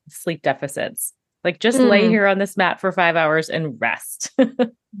of sleep deficits. Like just lay here on this mat for 5 hours and rest.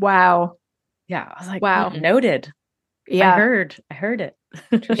 Wow. Yeah. I was like, wow. Noted. Yeah. I heard it.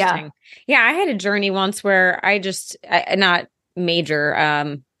 Interesting. Yeah. I had a journey once where I not major,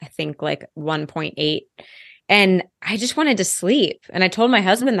 I think like 1.8. And I just wanted to sleep. And I told my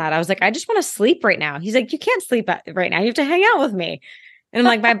husband that. I was like, I just want to sleep right now. He's like, you can't sleep right now. You have to hang out with me. And I'm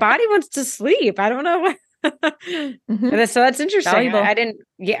like, my body wants to sleep. I don't know what. So that's interesting. Valuable.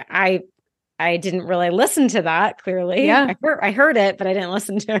 I didn't really listen to that clearly. Yeah. I heard it, but I didn't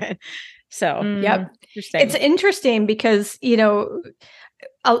listen to it. So, Interesting. It's interesting because,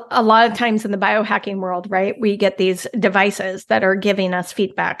 a lot of times in the biohacking world, right, we get these devices that are giving us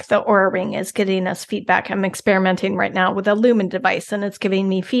feedback. The Oura Ring is giving us feedback. I'm experimenting right now with a Lumen device and it's giving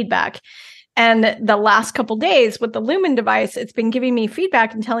me feedback. And the last couple of days with the Lumen device, it's been giving me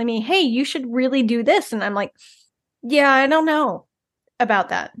feedback and telling me, hey, you should really do this. And I'm like, yeah, I don't know about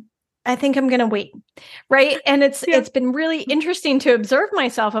that. I think I'm going to wait. Right. And it's been really interesting to observe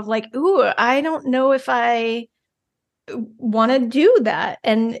myself of like, ooh, I don't know if I want to do that.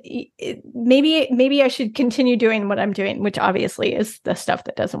 And maybe I should continue doing what I'm doing, which obviously is the stuff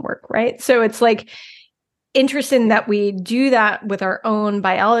that doesn't work, right? So it's like interesting that we do that with our own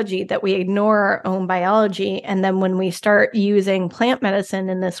biology, that we ignore our own biology. And then when we start using plant medicine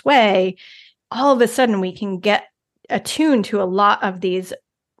in this way, all of a sudden we can get attuned to a lot of these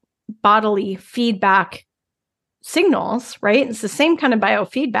bodily feedback signals, right? It's the same kind of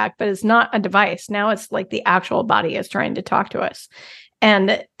biofeedback, but it's not a device. Now it's like the actual body is trying to talk to us.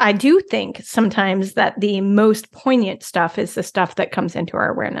 And I do think sometimes that the most poignant stuff is the stuff that comes into our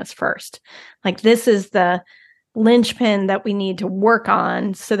awareness first. Like this is the linchpin that we need to work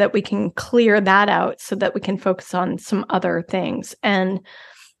on so that we can clear that out so that we can focus on some other things. And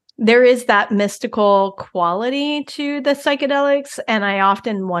there is that mystical quality to the psychedelics. And I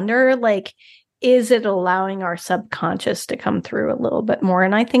often wonder, like, is it allowing our subconscious to come through a little bit more?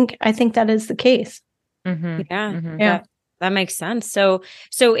 And I think that is the case. Mm-hmm. Yeah. Mm-hmm. Yeah. That makes sense. So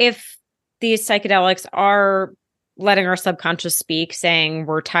if these psychedelics are letting our subconscious speak, saying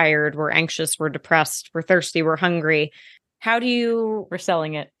we're tired, we're anxious, we're depressed, we're thirsty, we're hungry, we're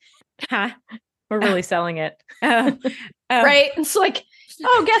selling it. We're really selling it. Right. It's like,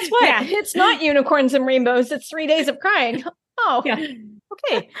 oh, guess what? Yeah. It's not unicorns and rainbows. It's 3 days of crying. Oh, yeah.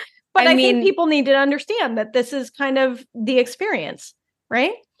 Okay. But I think people need to understand that this is kind of the experience,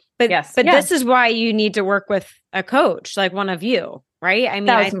 right? But this is why you need to work with a coach, like one of you, right? I mean,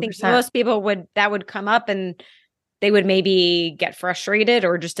 1,000%. I think most people would come up and they would maybe get frustrated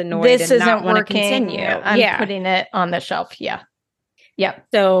or just annoyed and not want to continue. I'm putting it on the shelf. Yeah. Yeah.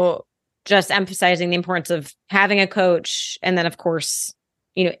 So just emphasizing the importance of having a coach, and then of course,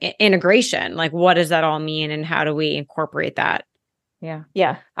 integration, like what does that all mean and how do we incorporate that? Yeah.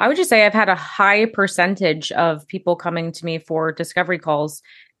 Yeah. I would just say I've had a high percentage of people coming to me for discovery calls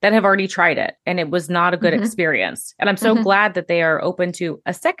that have already tried it, and it was not a good experience. And I'm so glad that they are open to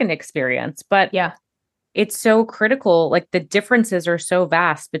a second experience. But it's so critical. Like the differences are so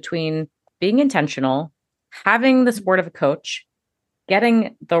vast between being intentional, having the support of a coach,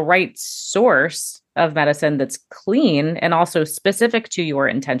 getting the right source of medicine that's clean and also specific to your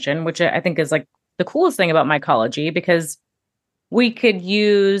intention, which I think is like the coolest thing about mycology, because we could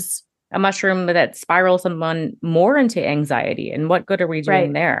use a mushroom that spirals someone more into anxiety. And what good are we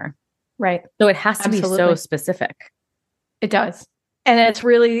doing there? Right. So it has to be so specific. It does. And it's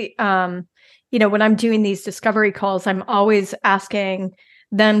really, when I'm doing these discovery calls, I'm always asking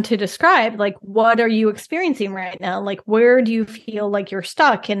them to describe, like, what are you experiencing right now? Like, where do you feel like you're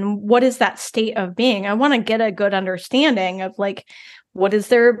stuck? And what is that state of being? I want to get a good understanding of, like, what is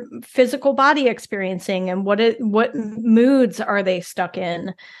their physical body experiencing and what moods are they stuck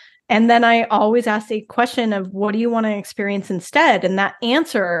in? And then I always ask the question of, what do you want to experience instead? And that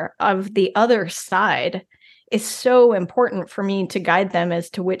answer of the other side is so important for me to guide them as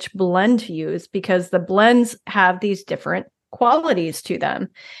to which blend to use, because the blends have these different qualities to them.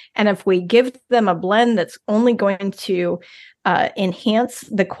 And if we give them a blend that's only going to enhance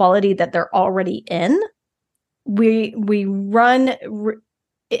the quality that they're already in, we run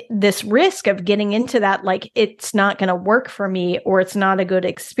this risk of getting into that, like, it's not going to work for me, or it's not a good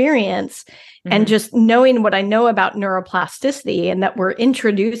experience. And just knowing what I know about neuroplasticity, and that we're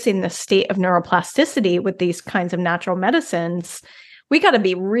introducing the state of neuroplasticity with these kinds of natural medicines, we got to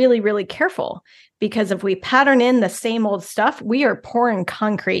be really, really careful, because if we pattern in the same old stuff, we are pouring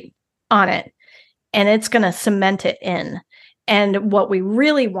concrete on it and it's going to cement it in. And what we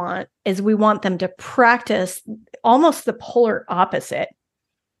really want is we want them to practice almost the polar opposite,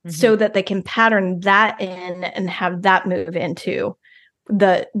 so that they can pattern that in and have that move into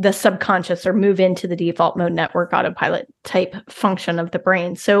the subconscious, or move into the default mode network autopilot type function of the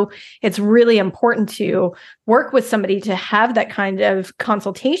brain. So it's really important to work with somebody to have that kind of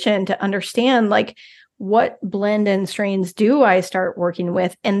consultation to understand, like, what blend and strains do I start working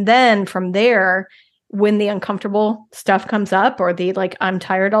with? And then from there, when the uncomfortable stuff comes up, or the, like, I'm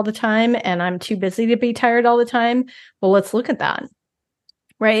tired all the time and I'm too busy to be tired all the time, well, let's look at that.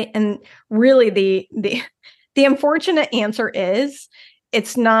 Right. And really the unfortunate answer is,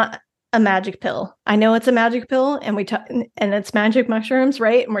 it's not a magic pill. I know it's a magic pill, and and it's magic mushrooms,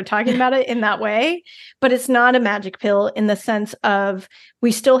 right? And we're talking about it in that way, but it's not a magic pill in the sense of,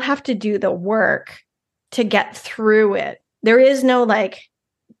 we still have to do the work to get through it. There is no, like,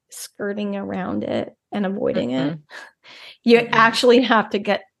 skirting around it and avoiding it. You actually have to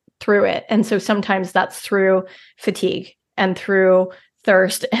get through it. And so sometimes that's through fatigue, and through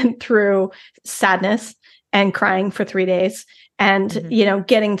thirst, and through sadness, and crying for 3 days, and,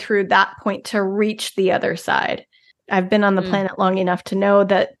 getting through that point to reach the other side. I've been on the planet long enough to know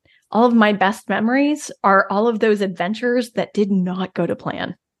that all of my best memories are all of those adventures that did not go to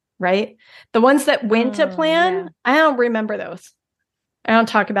plan, right? The ones that went to plan, I don't remember those. I don't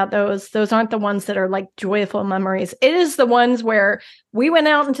talk about those. Those aren't the ones that are like joyful memories. It is the ones where we went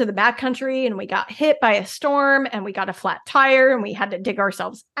out into the backcountry and we got hit by a storm and we got a flat tire and we had to dig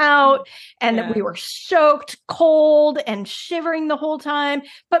ourselves out and we were soaked, cold and shivering the whole time.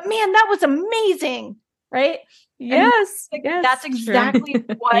 But man, that was amazing, right? Yes. That's exactly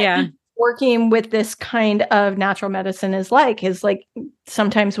what working with this kind of natural medicine is like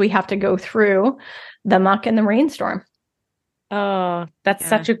sometimes we have to go through the muck and the rainstorm. Oh, that's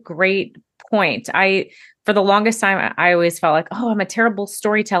such a great point. For the longest time, I always felt like, oh, I'm a terrible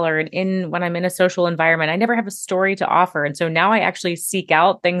storyteller when I'm in a social environment. I never have a story to offer. And so now I actually seek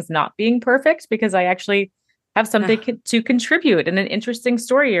out things not being perfect because I actually have something to contribute and an interesting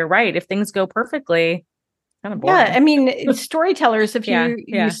story. You're right. If things go perfectly, kind of boring. Yeah. I mean, storytellers, if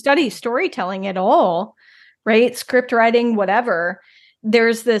you study storytelling at all, right? Script writing, whatever,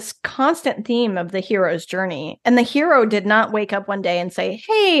 there's this constant theme of the hero's journey. And the hero did not wake up one day and say,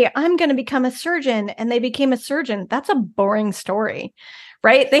 hey, I'm going to become a surgeon. And they became a surgeon. That's a boring story,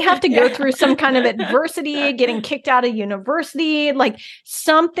 right? They have to go through some kind of adversity, getting kicked out of university. Like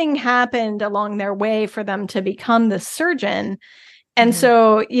something happened along their way for them to become the surgeon. And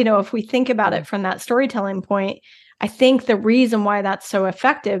so, if we think about it from that storytelling point, I think the reason why that's so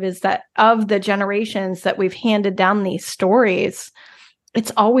effective is that of the generations that we've handed down these stories,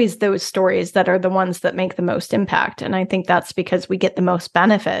 it's always those stories that are the ones that make the most impact. And I think that's because we get the most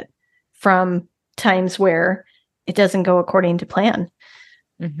benefit from times where it doesn't go according to plan.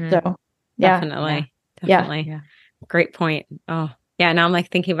 So, Definitely. Yeah. Great point. Oh, yeah. Now I'm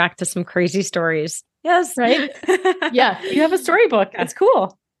like thinking back to some crazy stories. Yes. Right. Yeah. You have a storybook. That's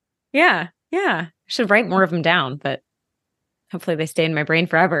cool. Yeah. Yeah. I should write more of them down, but hopefully they stay in my brain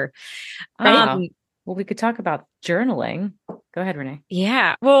forever. Right. Well, we could talk about journaling. Go ahead, Renee.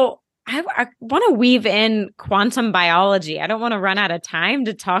 Yeah. Well, I want to weave in quantum biology. I don't want to run out of time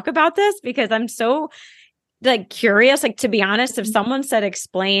to talk about this because I'm so curious. To be honest, if someone said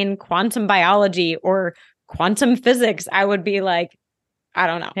explain quantum biology or quantum physics, I would be like, I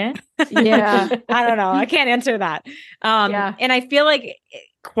don't know. Yeah. I don't know. I can't answer that. And I feel like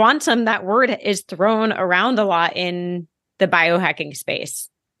quantum, that word is thrown around a lot in the biohacking space.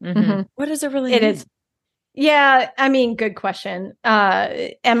 What does it really mean? It is. Yeah. I mean, good question.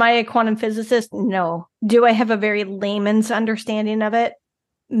 Am I a quantum physicist? No. Do I have a very layman's understanding of it?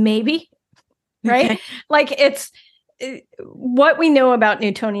 Maybe. Right. It's what we know about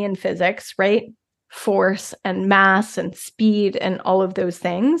Newtonian physics, right? Force and mass and speed and all of those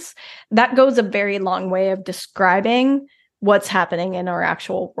things. That goes a very long way of describing what's happening in our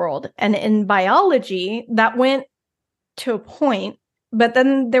actual world. And in biology, that went to a point. But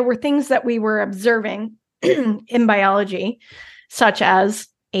then there were things that we were observing in biology, such as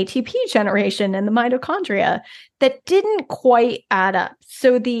ATP generation in the mitochondria, that didn't quite add up.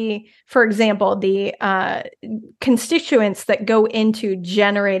 So for example, the constituents that go into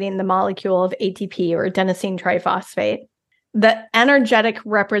generating the molecule of ATP or adenosine triphosphate, the energetic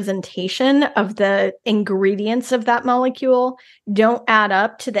representation of the ingredients of that molecule don't add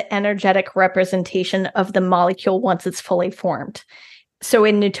up to the energetic representation of the molecule once it's fully formed. So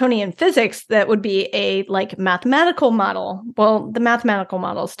in Newtonian physics, that would be a mathematical model. Well, the mathematical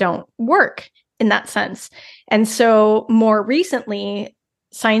models don't work in that sense. And so more recently,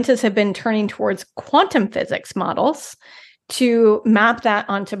 scientists have been turning towards quantum physics models to map that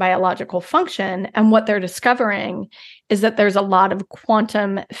onto biological function. And what they're discovering is that there's a lot of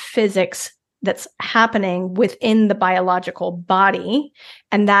quantum physics that's happening within the biological body.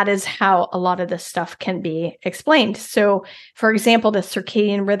 And that is how a lot of this stuff can be explained. So, for example, the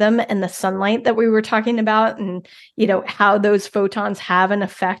circadian rhythm and the sunlight that we were talking about and, how those photons have an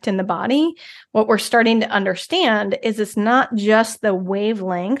effect in the body. What we're starting to understand is it's not just the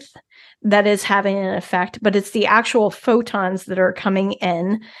wavelength that is having an effect, but it's the actual photons that are coming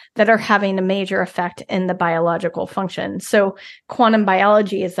in that are having a major effect in the biological function. So quantum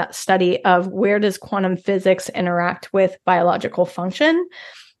biology is that study of where does quantum physics interact with biological function.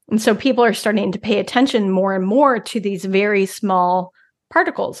 And so people are starting to pay attention more and more to these very small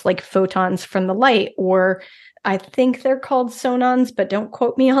particles like photons from the light, or I think they're called sonons, but don't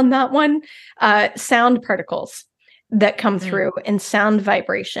quote me on that one, sound particles that come through and sound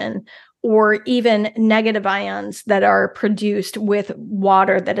vibration, or even negative ions that are produced with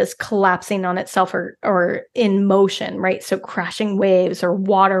water that is collapsing on itself or in motion, right? So crashing waves or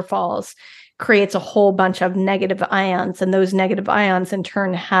waterfalls creates a whole bunch of negative ions. And those negative ions in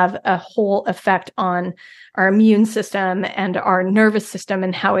turn have a whole effect on our immune system and our nervous system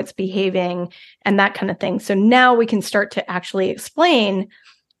and how it's behaving and that kind of thing. So now we can start to actually explain,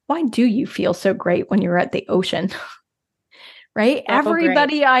 why do you feel so great when you're at the ocean? Right? Oh,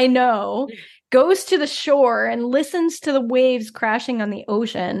 Everybody great. I know goes to the shore and listens to the waves crashing on the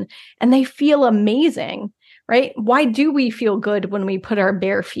ocean, and they feel amazing, right? Why do we feel good when we put our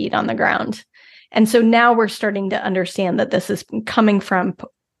bare feet on the ground? And so now we're starting to understand that this is coming from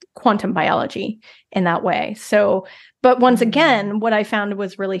quantum biology in that way. So, but once again, what I found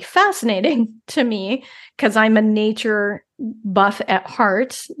was really fascinating to me, because I'm a nature buff at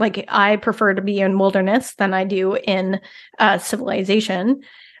heart. Like, I prefer to be in wilderness than I do in civilization.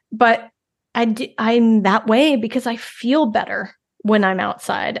 But I'm that way because I feel better when I'm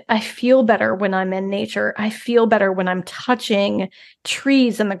outside. I feel better when I'm in nature. I feel better when I'm touching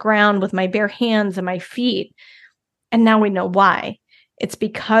trees and the ground with my bare hands and my feet. And now we know why. It's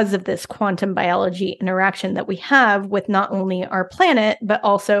because of this quantum biology interaction that we have with not only our planet, but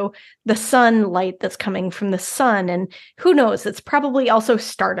also the sunlight that's coming from the sun. And who knows, it's probably also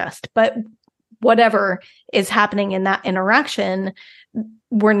stardust, but whatever is happening in that interaction,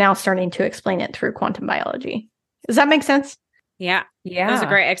 we're now starting to explain it through quantum biology. Does that make sense? Yeah. Yeah. That was a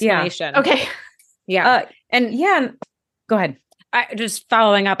great explanation. Yeah. Okay. Yeah. Go ahead. Just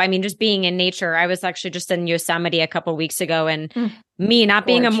following up, I mean, just being in nature. I was actually just in Yosemite a couple of weeks ago, and me not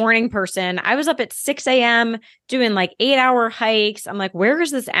being a morning person, I was up at 6 a.m. doing like 8-hour hikes. I'm like, where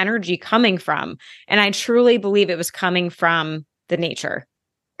is this energy coming from? And I truly believe it was coming from the nature.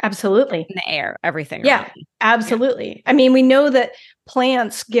 Absolutely. In the air, everything. Yeah, really. absolutely. Yeah. I mean, we know that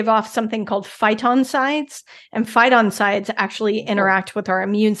plants give off something called phytoncides, and phytoncides actually interact with our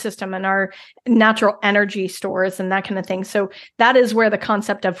immune system and our natural energy stores and that kind of thing. So that is where the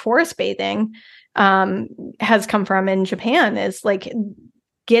concept of forest bathing has come from in Japan, is like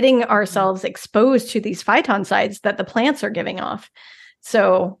getting ourselves exposed to these phytoncides that the plants are giving off.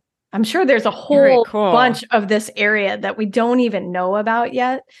 So I'm sure there's a whole bunch of this area that we don't even know about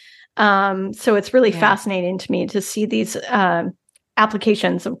yet. So it's really fascinating to me to see these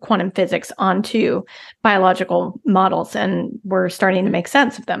applications of quantum physics onto biological models, and we're starting to make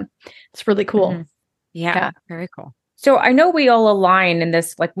sense of them. It's really cool. Mm-hmm. Yeah, very cool. So I know we all align in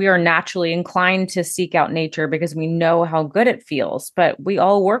this, like, we are naturally inclined to seek out nature because we know how good it feels, but we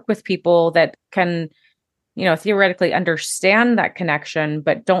all work with people that can, you know, theoretically understand that connection,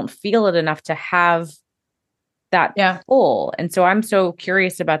 but don't feel it enough to have that pull. And so I'm so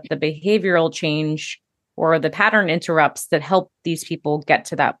curious about the behavioral change or the pattern interrupts that help these people get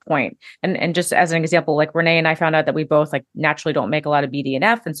to that point. And just as an example, like Renee and I found out that we both like naturally don't make a lot of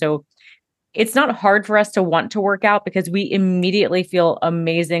BDNF. And so it's not hard for us to want to work out because we immediately feel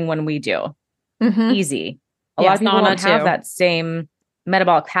amazing when we do. Mm-hmm. Easy. A lot of people don't have that same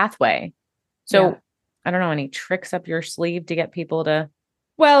metabolic pathway. So I don't know, any tricks up your sleeve to get people to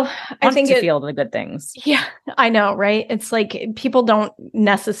I think feel the good things. Yeah, I know, right? It's like people don't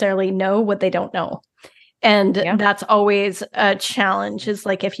necessarily know what they don't know. And that's always a challenge, is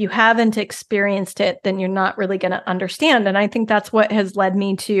like, if you haven't experienced it, then you're not really going to understand. And I think that's what has led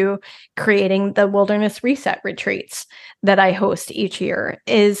me to creating the Wilderness Reset retreats that I host each year,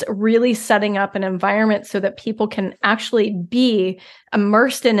 is really setting up an environment so that people can actually be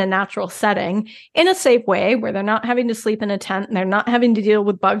immersed in a natural setting in a safe way, where they're not having to sleep in a tent and they're not having to deal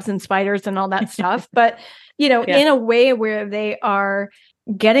with bugs and spiders and all that stuff. But, you know, in a way where they are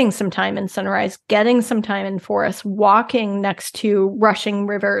getting some time in sunrise, getting some time in forest, walking next to rushing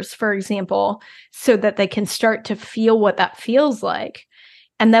rivers, for example, so that they can start to feel what that feels like.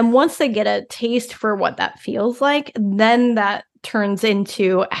 And then once they get a taste for what that feels like, then that turns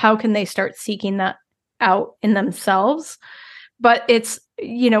into how can they start seeking that out in themselves. But it's,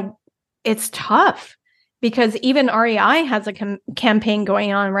 you know, it's tough, because even REI has a campaign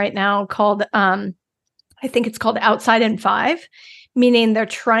going on right now called, I think it's called Outside in 5. Meaning they're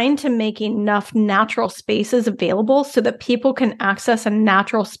trying to make enough natural spaces available so that people can access a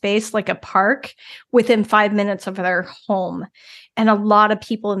natural space like a park within 5 minutes of their home. And a lot of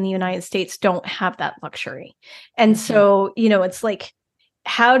people in the United States don't have that luxury. And so, you know, it's like,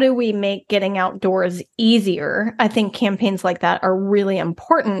 how do we make getting outdoors easier? I think campaigns like that are really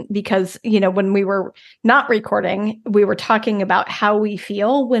important because, you know, when we were not recording, we were talking about how we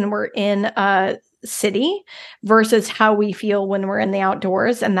feel when we're in a city versus how we feel when we're in the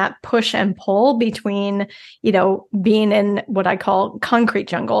outdoors, and that push and pull between, you know, being in what I call concrete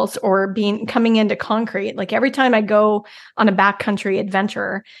jungles or coming into concrete. Like every time I go on a backcountry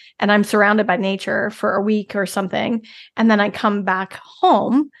adventure and I'm surrounded by nature for a week or something, and then I come back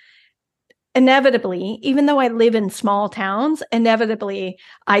home, inevitably, even though I live in small towns, inevitably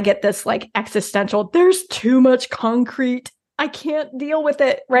I get this like existential, there's too much concrete. I can't deal with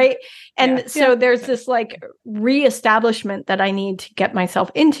it. Right. And so there's this like reestablishment that I need to get myself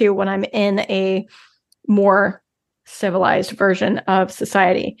into when I'm in a more civilized version of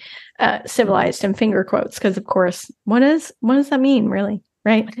society, civilized in finger quotes. Because of course, what does that mean really?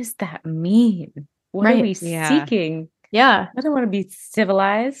 Right. What does that mean? What are we seeking? Yeah. I don't want to be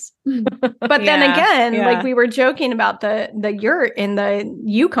civilized. But then again, like we were joking about the yurt in the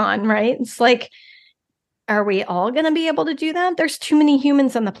Yukon, right? It's like, are we all going to be able to do that? There's too many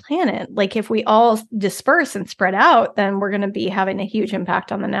humans on the planet. Like if we all disperse and spread out, then we're going to be having a huge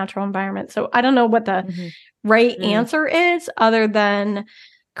impact on the natural environment. So I don't know what the right answer is other than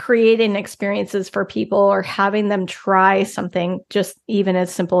creating experiences for people or having them try something just even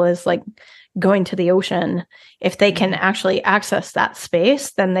as simple as like going to the ocean. If they can actually access that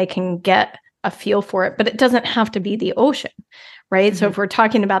space, then they can get a feel for it, but it doesn't have to be the ocean, right? So if we're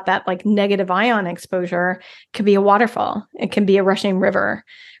talking about that like negative ion exposure, it could be a waterfall, it can be a rushing river,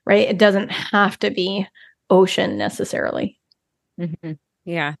 right? It doesn't have to be ocean necessarily.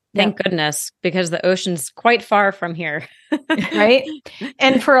 Yeah. Thank goodness, because the ocean's quite far from here. Right.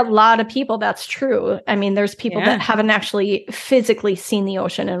 And for a lot of people, that's true. I mean, there's people that haven't actually physically seen the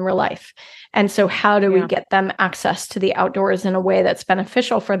ocean in real life. And so how do we get them access to the outdoors in a way that's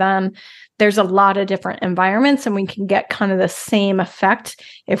beneficial for them? There's a lot of different environments, and we can get kind of the same effect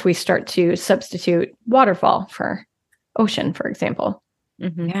if we start to substitute waterfall for ocean, for example.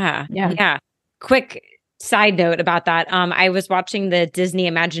 Yeah. Quick side note about that. I was watching the Disney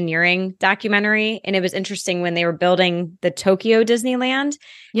Imagineering documentary, and it was interesting when they were building the Tokyo Disneyland,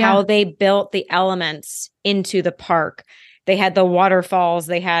 how they built the elements into the park. They had the waterfalls,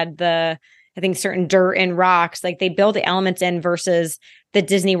 they had I think certain dirt and rocks, like they built the elements in versus the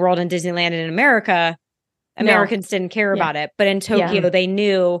Disney World and Disneyland in America. Americans didn't care about it. But in Tokyo, they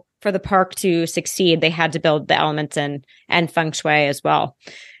knew for the park to succeed, they had to build the elements in and feng shui as well.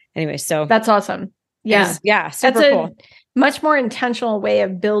 Anyway, so that's awesome. Yeah. Super that's cool. A much more intentional way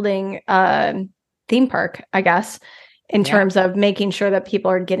of building a theme park, I guess, in terms of making sure that people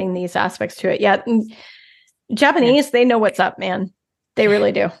are getting these aspects to it. Yeah. Japanese, they know what's up, man. They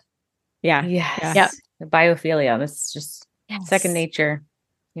really do. Yeah. Yes. Yeah. The biophilia. That's just second nature.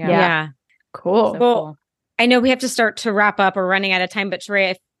 Yeah. Cool. So cool. I know we have to start to wrap up. We're running out of time, but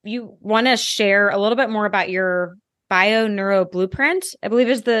Torea, if you want to share a little bit more about your Bio-Neuro Blueprint, I believe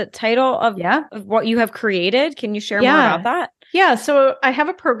is the title of what you have created. Can you share more about that? Yeah. So I have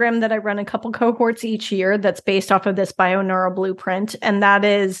a program that I run a couple cohorts each year that's based off of this Bio-Neuro Blueprint. And that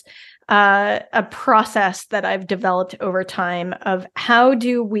is a process that I've developed over time of how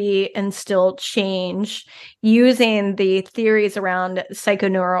do we instill change using the theories around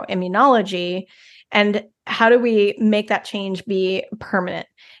psychoneuroimmunology, and how do we make that change be permanent?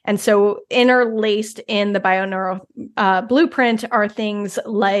 And so interlaced in the Bio-Neuro Blueprint are things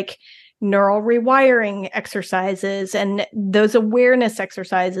like neural rewiring exercises and those awareness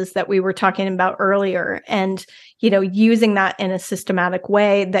exercises that we were talking about earlier. And, using that in a systematic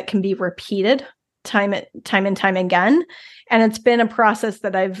way that can be repeated time and time again. And it's been a process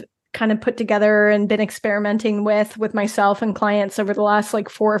that I've kind of put together and been experimenting with myself and clients over the last like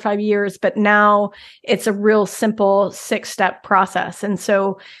 4 or 5 years. But now it's a real simple 6-step process. And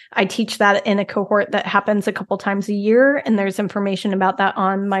so I teach that in a cohort that happens a couple times a year. And there's information about that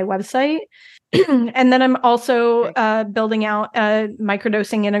on my website. And then I'm also building out a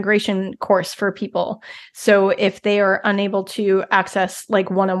microdosing integration course for people. So if they are unable to access like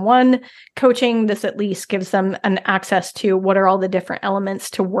one-on-one coaching, this at least gives them an access to what are all the different elements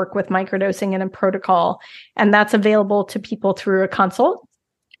to work with microdosing in a protocol. And that's available to people through a consult,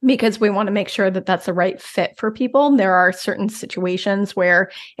 because we want to make sure that that's the right fit for people. There are certain situations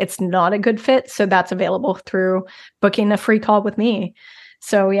where it's not a good fit. So that's available through booking a free call with me.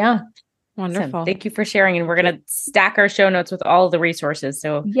 So yeah. Wonderful. Awesome. Thank you for sharing. And we're going to stack our show notes with all of the resources.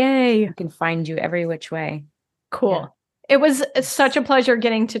 So yay, you can find you every which way. Cool. Yeah. It was such a pleasure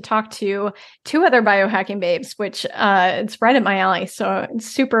getting to talk to 2 other biohacking babes, which it's right at my alley. So I'm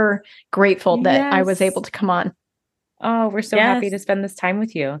super grateful that I was able to come on. Oh, we're so happy to spend this time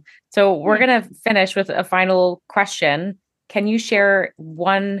with you. So we're going to finish with a final question. Can you share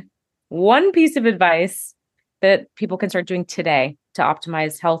one piece of advice that people can start doing today to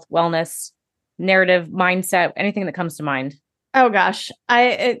optimize health, wellness, narrative, mindset, anything that comes to mind? Oh gosh,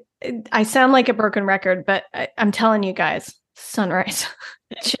 I sound like a broken record, but I'm telling you guys, sunrise.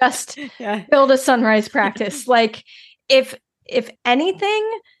 Just build a sunrise practice. Like if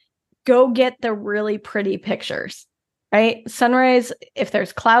anything, go get the really pretty pictures. right? Sunrise, if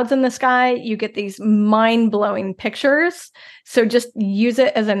there's clouds in the sky, you get these mind-blowing pictures. So just use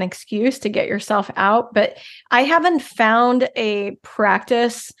it as an excuse to get yourself out. But I haven't found a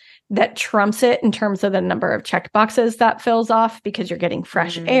practice that trumps it in terms of the number of check boxes that fills off, because you're getting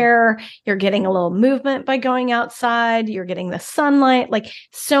fresh air, you're getting a little movement by going outside, you're getting the sunlight, like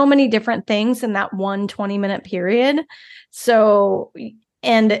so many different things in that 20-minute period. So,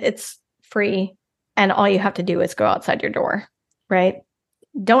 and it's free. And all you have to do is go outside your door, right?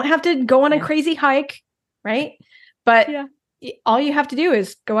 Don't have to go on a crazy hike, right? But all you have to do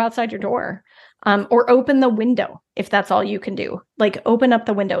is go outside your door, or open the window if that's all you can do. Like open up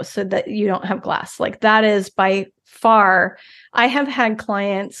the window so that you don't have glass. Like that is by far, I have had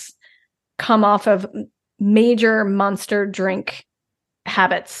clients come off of major monster drink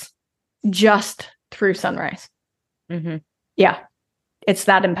habits just through sunrise. Mm-hmm. Yeah. It's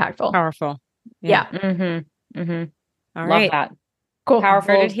that impactful. Powerful. Yeah. Mm-hmm. Mm-hmm. All Love right. that. Cool.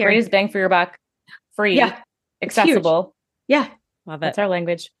 Powerful. Greatest bang for your buck. Free. Yeah. Accessible. Yeah. Love it. That's our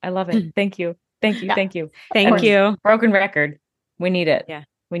language. I love it. Thank you. Thank you. Yeah. Thank you. Thank you. Broken record. We need it. Yeah.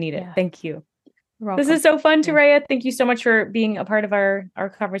 We need it. Yeah. Thank you. You're This welcome. is so fun, Torea. Thank you so much for being a part of our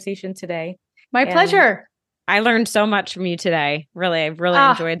conversation today. My pleasure. I learned so much from you today. Really, I really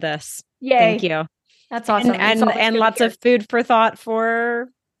enjoyed this. Yay. Thank you. That's awesome. And lots of food for thought for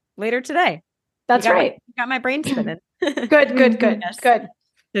later today. That's right. Got my brain spinning. Good. Yes. Good.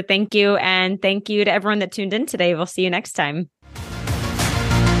 So thank you. And thank you to everyone that tuned in today. We'll see you next time.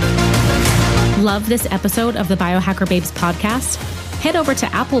 Love this episode of the Biohacker Babes podcast? Head over to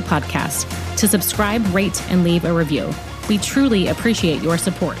Apple Podcasts to subscribe, rate, and leave a review. We truly appreciate your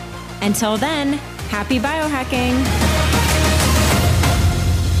support. Until then, happy biohacking.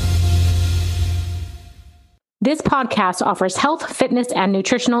 This podcast offers health, fitness, and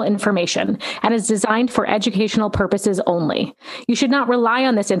nutritional information and is designed for educational purposes only. You should not rely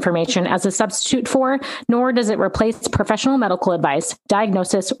on this information as a substitute for, nor does it replace professional medical advice,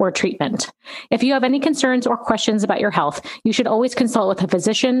 diagnosis, or treatment. If you have any concerns or questions about your health, you should always consult with a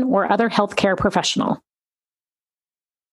physician or other healthcare professional.